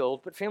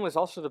healed, but family is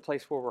also the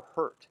place where we're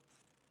hurt.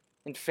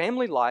 And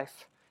family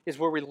life is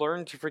where we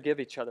learn to forgive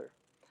each other.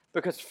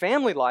 Because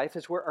family life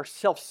is where our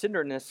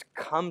self-centeredness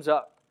comes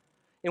up.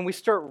 And we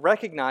start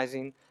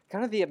recognizing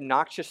kind of the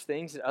obnoxious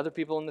things that other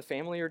people in the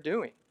family are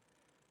doing.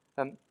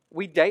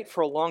 We date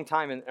for a long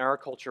time in our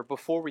culture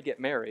before we get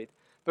married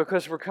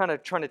because we're kind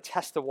of trying to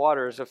test the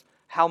waters of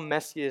how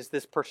messy is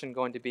this person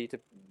going to be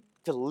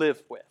to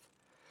live with.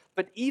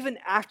 But even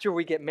after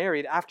we get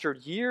married, after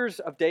years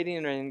of dating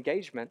and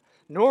engagement,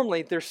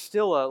 normally there's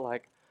still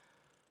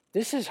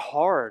this is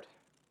hard.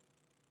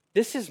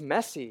 This is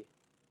messy.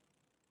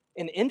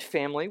 And in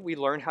family, we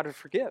learn how to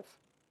forgive.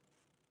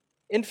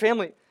 In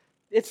family,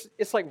 it's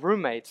like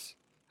roommates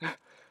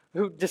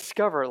who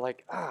discover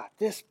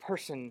this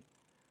person,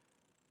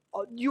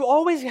 you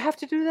always have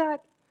to do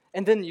that?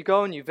 And then you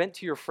go and you vent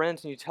to your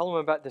friends and you tell them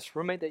about this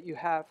roommate that you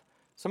have.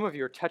 Some of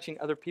you are touching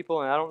other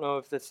people, and I don't know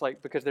if it's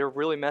because they're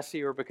really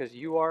messy or because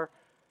you are.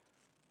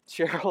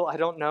 Cheryl, I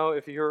don't know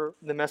if you're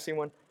the messy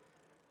one.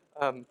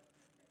 Um,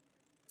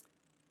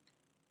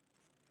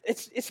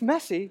 it's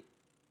messy,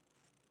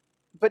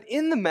 but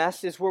in the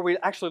mess is where we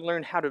actually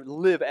learn how to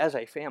live as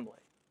a family.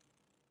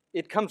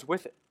 It comes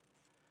with it.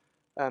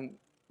 Um,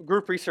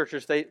 Group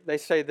researchers, they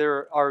say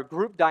there are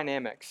group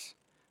dynamics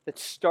that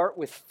start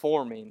with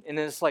forming, and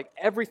it's like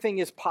everything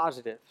is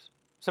positive.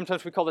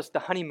 Sometimes we call this the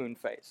honeymoon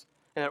phase.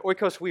 And at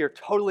Oikos, we are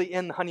totally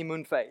in the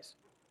honeymoon phase.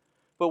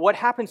 But what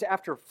happens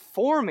after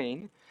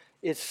forming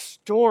is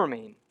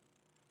storming.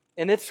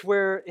 And it's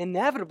where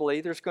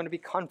inevitably there's going to be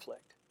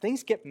conflict.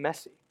 Things get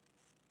messy.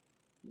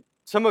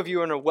 Some of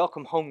you are in a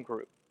welcome home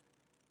group.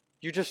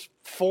 You just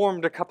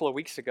formed a couple of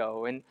weeks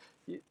ago, and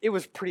it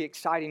was pretty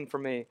exciting for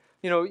me.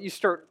 You know, you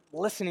start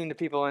listening to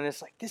people, and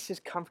it's like, this is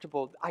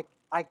comfortable.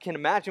 I can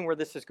imagine where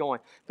this is going.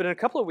 But in a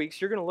couple of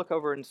weeks, you're going to look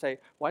over and say,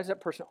 why does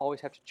that person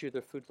always have to chew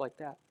their food like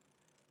that?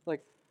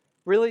 Like,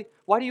 really?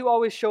 Why do you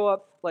always show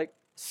up like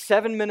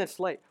 7 minutes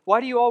late?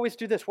 Why do you always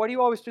do this? Why do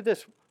you always do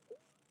this?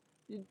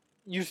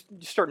 You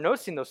start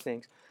noticing those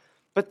things.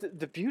 But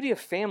the beauty of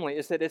family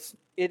is that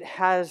it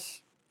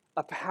has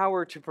a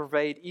power to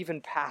pervade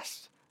even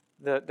past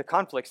the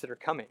conflicts that are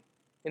coming.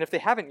 And if they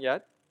haven't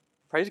yet,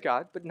 praise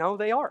God, but no,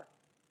 they are.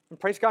 And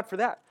praise God for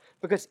that.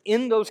 Because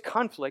in those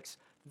conflicts,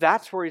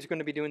 that's where he's going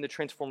to be doing the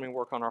transforming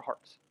work on our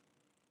hearts.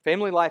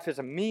 Family life is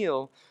a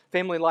meal.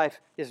 Family life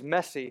is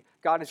messy.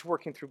 God is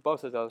working through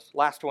both of those.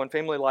 Last one,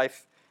 family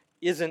life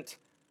isn't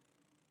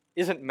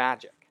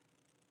magic.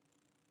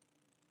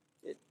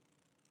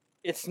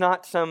 It's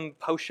not some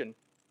potion.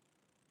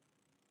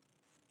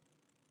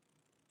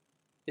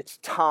 It's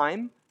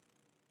time.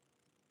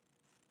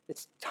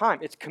 It's time.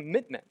 It's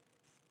commitment.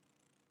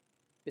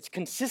 It's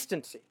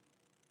consistency.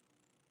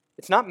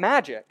 It's not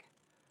magic.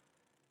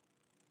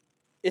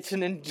 It's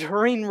an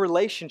enduring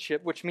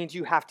relationship, which means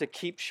you have to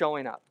keep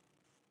showing up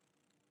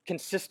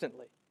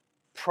consistently,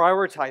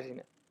 prioritizing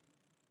it.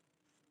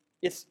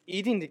 It's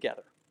eating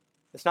together.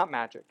 It's not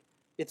magic.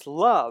 It's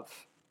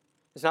love.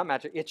 It's not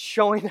magic. It's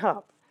showing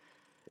up.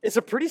 It's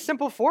a pretty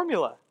simple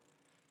formula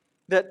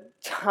that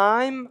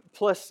time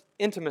plus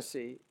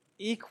intimacy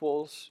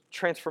equals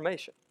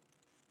transformation.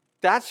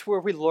 That's where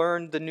we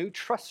learn the new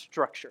trust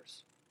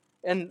structures.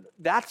 And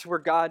that's where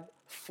God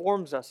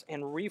forms us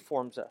and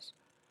reforms us.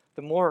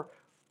 The more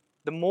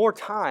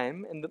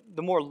time and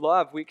the more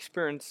love we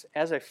experience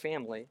as a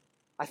family,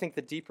 I think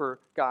the deeper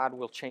God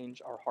will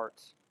change our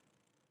hearts.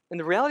 And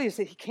the reality is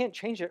that he can't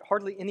change it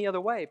hardly any other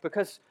way,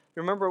 because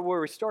remember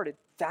where we started,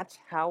 that's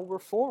how we're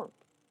formed.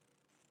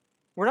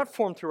 We're not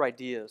formed through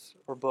ideas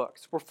or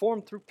books. We're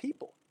formed through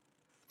people.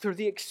 Through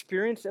the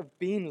experience of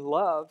being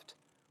loved,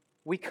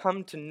 we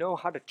come to know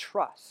how to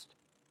trust.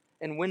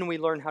 And when we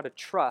learn how to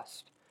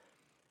trust,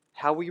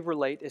 how we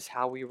relate is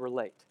how we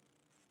relate.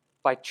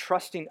 By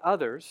trusting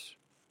others,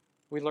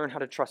 we learn how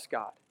to trust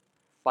God.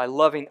 By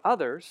loving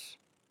others,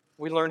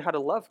 we learn how to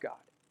love God.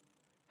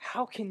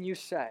 How can you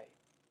say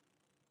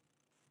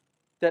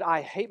that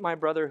I hate my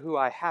brother who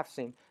I have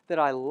seen, that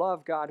I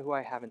love God who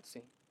I haven't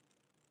seen?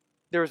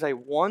 There's a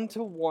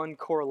one-to-one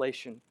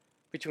correlation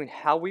between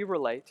how we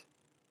relate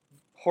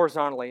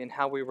horizontally and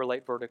how we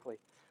relate vertically.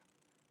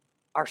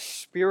 Our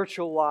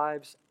spiritual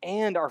lives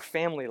and our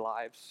family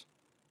lives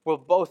will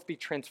both be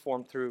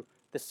transformed through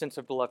the sense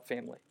of beloved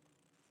family.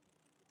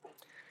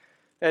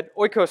 At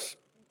Oikos,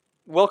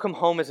 welcome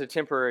home is a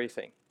temporary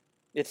thing.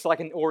 It's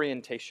like an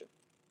orientation.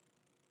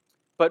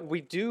 But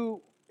we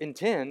do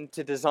intend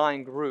to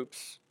design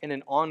groups in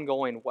an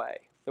ongoing way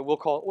that we'll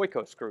call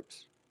Oikos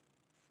groups.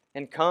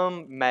 And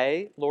come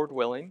May, Lord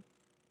willing,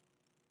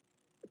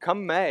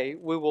 we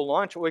will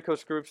launch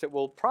Oikos groups that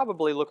will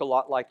probably look a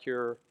lot like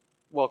your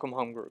welcome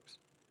home groups.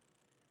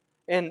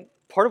 And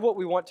part of what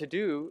we want to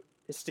do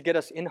is to get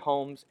us in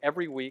homes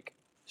every week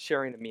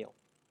sharing a meal.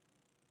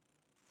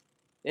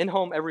 In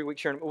home every week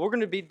sharing. We're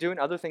going to be doing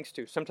other things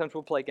too. Sometimes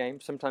we'll play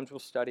games. Sometimes we'll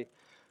study.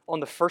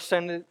 On the first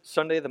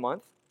Sunday of the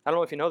month, I don't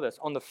know if you know this,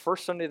 on the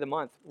first Sunday of the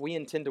month, we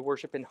intend to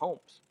worship in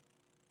homes,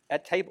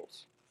 at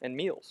tables and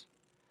meals.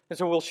 And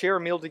so we'll share a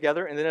meal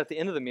together, and then at the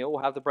end of the meal,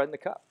 we'll have the bread and the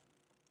cup.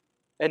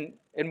 And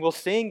we'll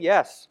sing,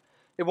 yes.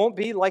 It won't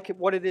be like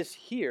what it is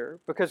here,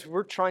 because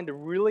we're trying to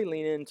really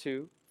lean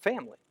into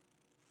family.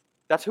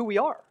 That's who we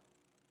are.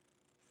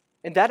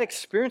 And that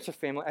experience of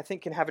family, I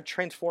think, can have a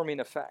transforming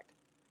effect.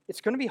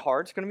 It's going to be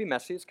hard. It's going to be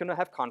messy. It's going to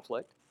have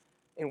conflict.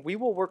 And we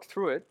will work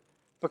through it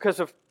because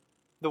of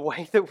the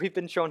way that we've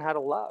been shown how to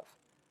love.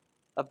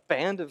 A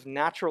band of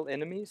natural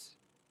enemies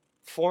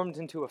formed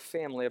into a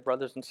family of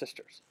brothers and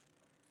sisters.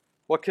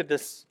 What could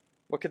this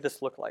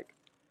look like?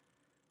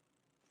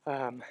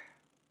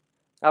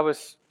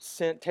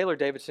 Taylor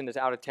Davidson is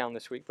out of town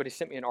this week, but he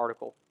sent me an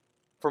article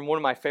from one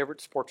of my favorite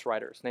sports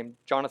writers named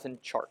Jonathan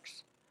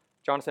Tjarks.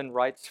 Jonathan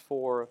writes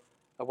for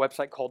a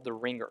website called The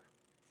Ringer.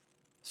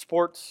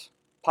 Sports,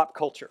 pop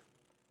culture.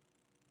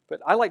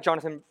 But I like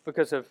Jonathan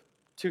because of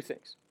two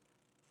things.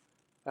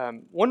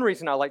 One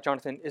reason I like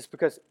Jonathan is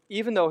because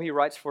even though he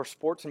writes for a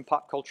sports and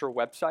pop culture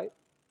website,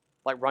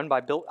 like run by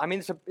Bill, I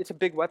mean, it's a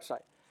big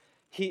website.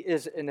 He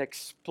is an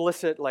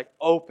explicit, like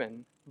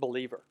open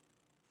believer.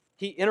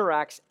 he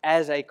interacts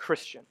as a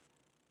Christian.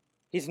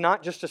 He's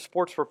not just a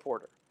sports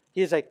reporter.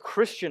 He is a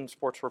Christian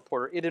sports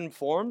reporter. It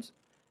informs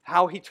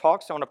how he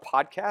talks on a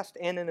podcast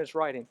and in his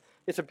writing.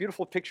 It's a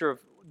beautiful picture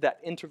of that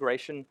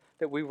integration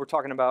that we were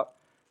talking about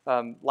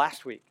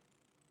last week.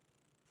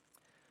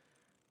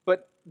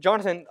 But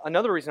Jonathan,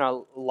 another reason I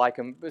like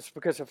him is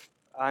because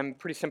I'm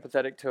pretty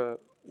sympathetic to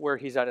where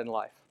he's at in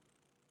life.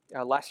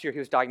 Last year he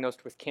was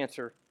diagnosed with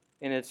cancer,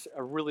 and it's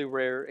a really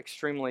rare,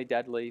 extremely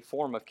deadly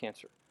form of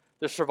cancer.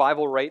 The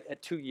survival rate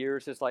at 2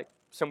 years is like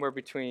somewhere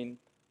between,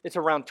 it's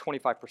around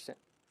 25%.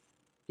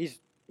 He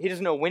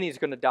doesn't know when he's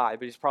going to die,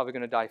 but he's probably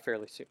going to die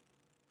fairly soon.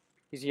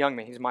 He's a young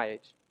man. He's my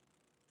age.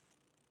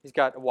 He's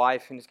got a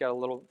wife, and he's got a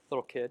little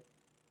kid.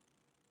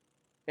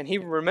 And he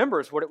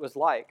remembers what it was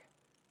like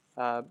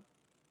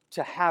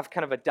to have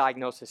kind of a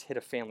diagnosis hit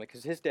a family,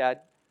 because his dad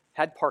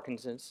had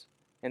Parkinson's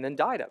and then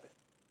died of it.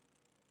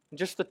 And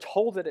just the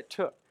toll that it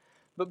took.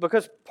 But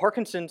because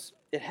Parkinson's,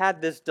 it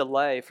had this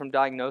delay from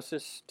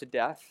diagnosis to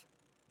death,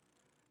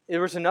 there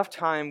was enough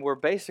time where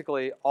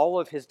basically all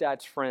of his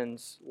dad's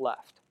friends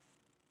left.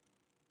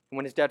 And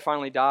when his dad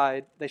finally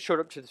died, they showed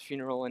up to the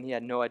funeral, and he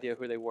had no idea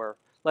who they were.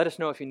 Let us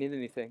know if you need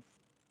anything.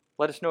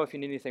 Let us know if you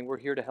need anything. We're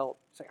here to help.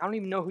 It's like, I don't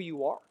even know who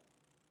you are.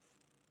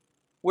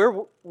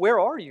 Where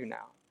are you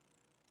now?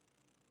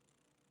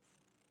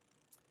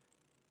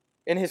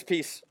 In his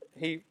piece,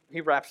 he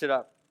wraps it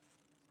up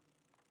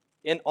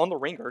on the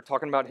Ringer,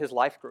 talking about his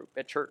life group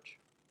at church.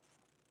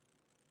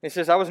 He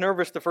says, I was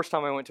nervous the first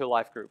time I went to a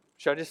life group.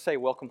 Should I just say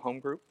welcome home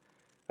group?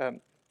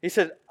 He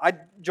said, I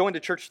joined a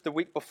church the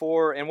week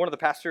before, and one of the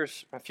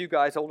pastors, a few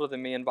guys older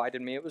than me,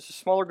 invited me. It was a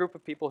smaller group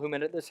of people who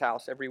met at this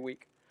house every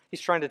week.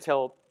 He's trying to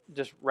tell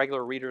just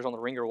regular readers on the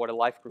Ringer what a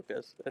life group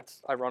is.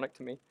 It's ironic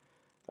to me.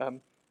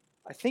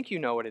 I think you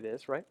know what it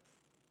is, right?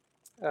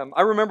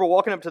 I remember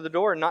walking up to the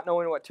door and not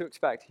knowing what to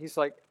expect. He's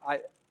like,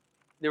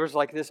 there was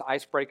like this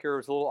icebreaker. It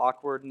was a little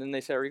awkward, and then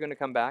they said, are you going to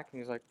come back?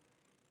 And he's like,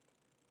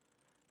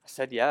 I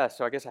said, yeah,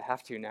 so I guess I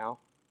have to now.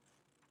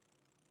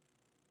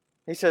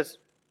 He says,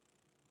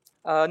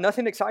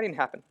 nothing exciting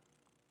happened.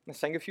 I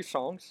sang a few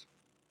songs.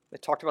 They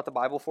talked about the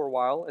Bible for a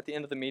while. At the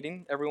end of the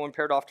meeting, everyone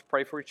paired off to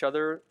pray for each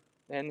other,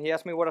 and he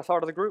asked me what I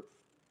thought of the group.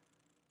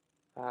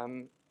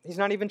 He's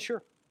not even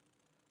sure.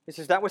 He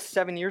says, that was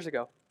 7 years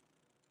ago.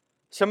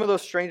 Some of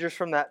those strangers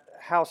from that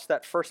house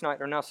that first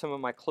night are now some of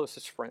my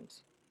closest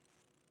friends.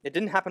 It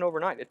didn't happen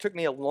overnight. It took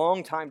me a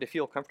long time to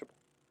feel comfortable.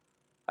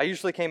 I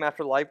usually came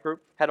after the life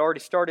group had already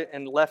started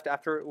and left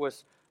after it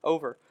was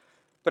over.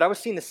 But I was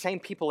seeing the same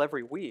people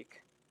every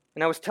week.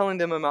 And I was telling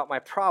them about my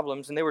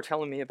problems, and they were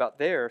telling me about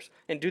theirs.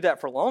 And do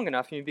that for long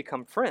enough, and you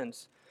become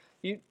friends.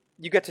 You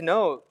get to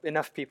know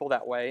enough people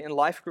that way, and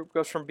life group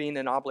goes from being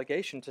an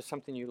obligation to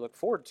something you look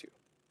forward to.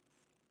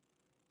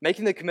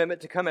 Making the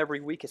commitment to come every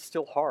week is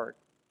still hard.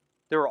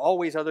 There are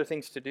always other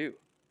things to do.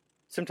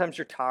 Sometimes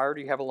you're tired,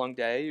 you have a long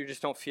day, you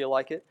just don't feel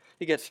like it.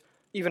 It gets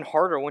even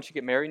harder once you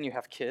get married and you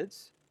have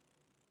kids.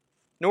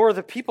 Nor are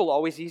the people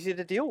always easy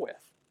to deal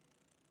with.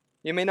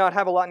 You may not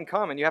have a lot in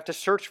common. You have to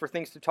search for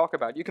things to talk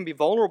about. You can be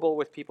vulnerable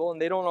with people, and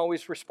they don't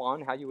always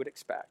respond how you would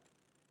expect.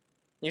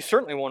 You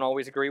certainly won't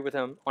always agree with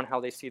them on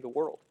how they see the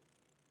world.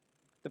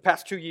 The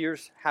past 2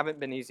 years haven't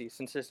been easy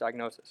since his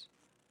diagnosis.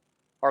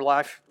 Our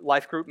life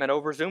group met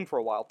over Zoom for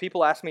a while.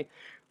 People ask me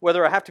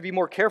whether I have to be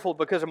more careful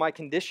because of my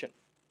condition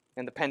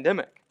and the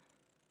pandemic.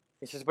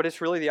 He says, but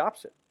it's really the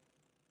opposite.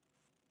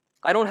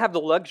 I don't have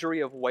the luxury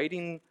of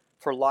waiting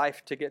for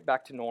life to get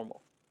back to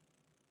normal.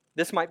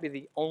 This might be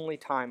the only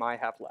time I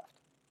have left.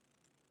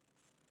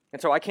 And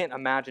so I can't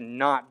imagine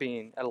not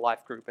being at a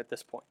life group at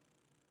this point.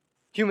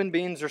 Human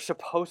beings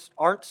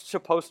aren't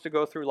supposed to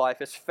go through life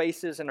as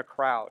faces in a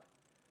crowd.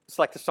 It's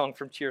like the song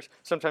from Cheers.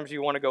 Sometimes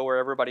you want to go where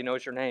everybody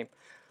knows your name.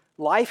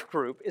 Life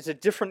group is a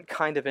different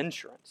kind of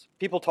insurance.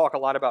 People talk a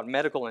lot about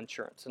medical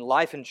insurance and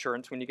life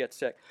insurance when you get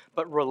sick,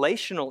 but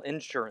relational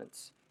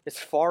insurance is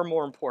far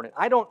more important.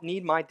 I don't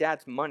need my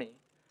dad's money,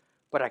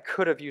 but I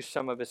could have used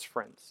some of his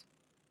friends.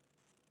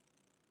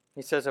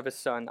 He says of his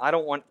son, I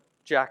don't want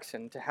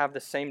Jackson to have the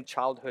same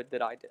childhood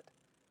that I did.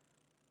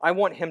 I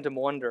want him to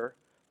wonder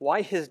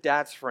why his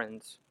dad's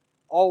friends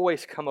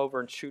always come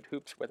over and shoot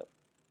hoops with him,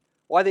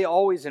 why they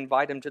always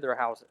invite him to their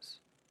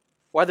houses,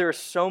 why there are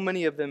so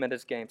many of them at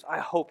his games. I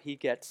hope he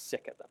gets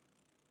sick of them.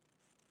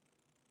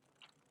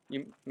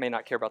 You may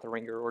not care about the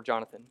Ringer or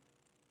Jonathan,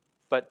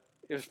 but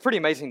it was pretty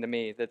amazing to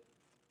me that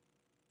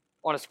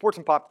on a sports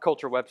and pop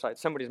culture website,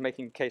 somebody's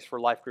making a case for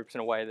life groups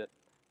in a way that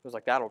was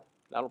like, that'll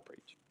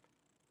preach.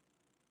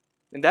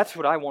 And that's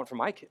what I want for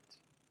my kids.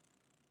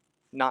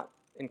 Not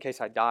in case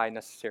I die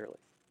necessarily,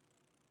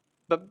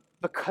 but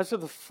because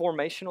of the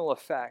formational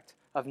effect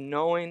of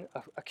knowing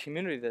a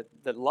community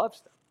that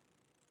loves them.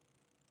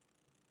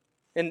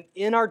 And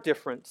in our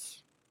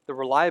difference, the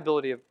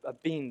reliability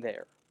of being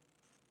there,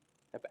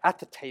 at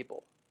the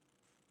table,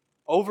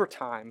 over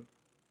time,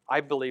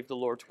 I believe the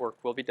Lord's work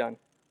will be done.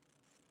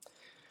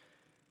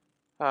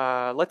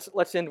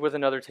 Let's end with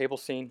another table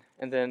scene,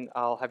 and then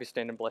I'll have you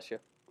stand and bless you.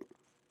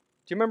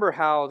 Do you remember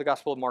how the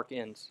Gospel of Mark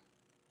ends?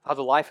 How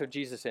the life of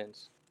Jesus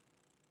ends?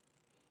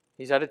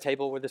 He's at a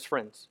table with his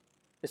friends.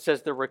 It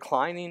says they're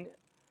reclining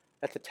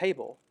at the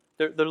table.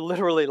 They're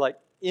literally like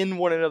in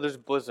one another's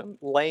bosom,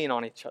 laying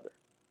on each other,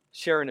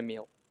 sharing a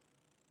meal.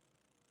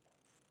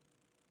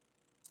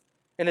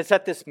 And it's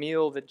at this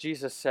meal that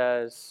Jesus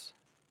says,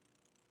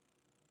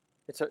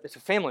 it's a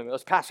family meal.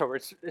 It's Passover.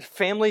 It's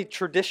family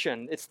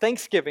tradition. It's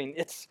Thanksgiving.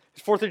 It's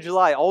 4th of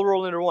July, all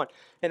rolled into one.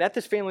 And at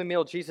this family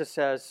meal, Jesus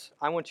says,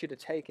 I want you to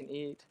take and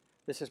eat.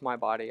 This is my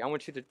body. I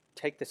want you to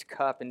take this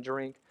cup and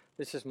drink.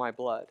 This is my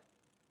blood.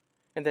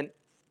 And then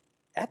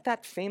at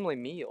that family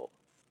meal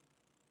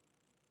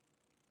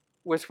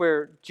was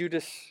where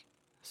Judas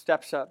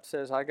steps up,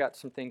 says, I got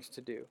some things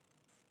to do.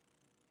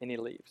 And he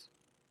leaves.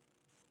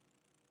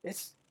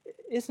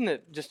 Isn't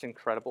it just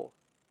incredible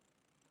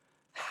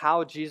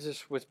how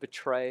Jesus was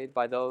betrayed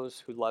by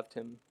those who loved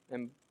him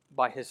and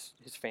by his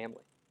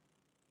family?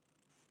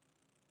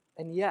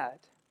 And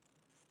yet,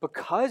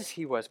 because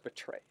he was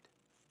betrayed,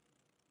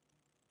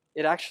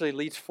 it actually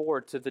leads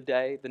forward to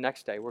the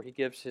next day, where he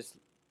gives his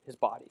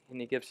body and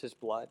he gives his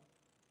blood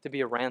to be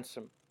a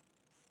ransom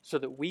so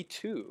that we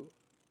too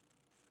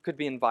could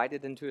be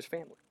invited into his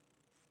family.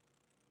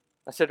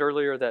 I said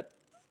earlier that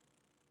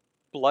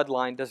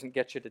bloodline doesn't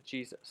get you to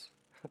Jesus.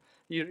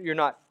 You're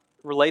not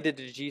related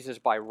to Jesus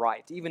by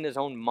right. Even his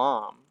own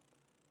mom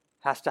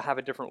has to have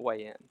a different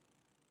way in.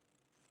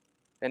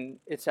 And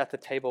it's at the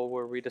table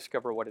where we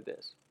discover what it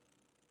is.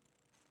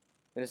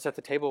 And it's at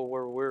the table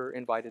where we're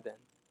invited in.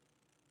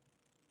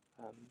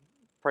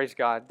 Praise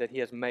God that he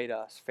has made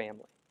us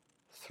family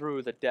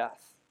through the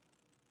death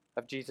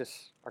of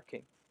Jesus, our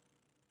King.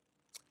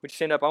 Would you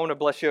stand up? I want to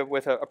bless you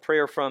with a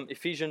prayer from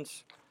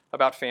Ephesians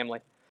about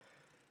family.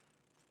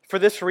 For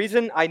this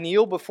reason, I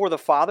kneel before the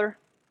Father,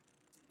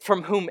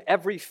 from whom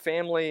every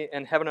family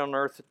in heaven and on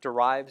earth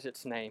derives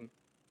its name.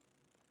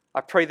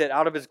 I pray that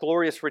out of his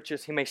glorious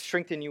riches he may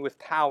strengthen you with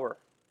power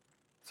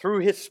through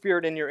his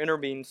Spirit in your inner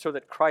being, so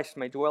that Christ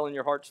may dwell in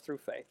your hearts through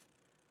faith.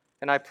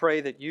 And I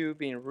pray that you,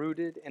 being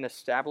rooted and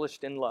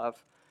established in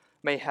love,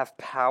 may have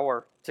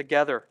power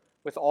together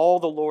with all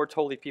the Lord's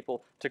holy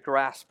people to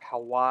grasp how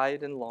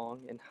wide and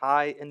long and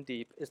high and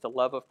deep is the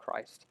love of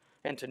Christ,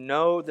 and to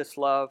know this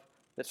love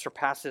that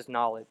surpasses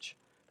knowledge,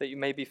 that you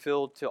may be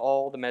filled to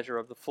all the measure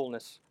of the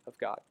fullness of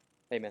God.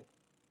 Amen.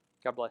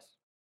 God bless.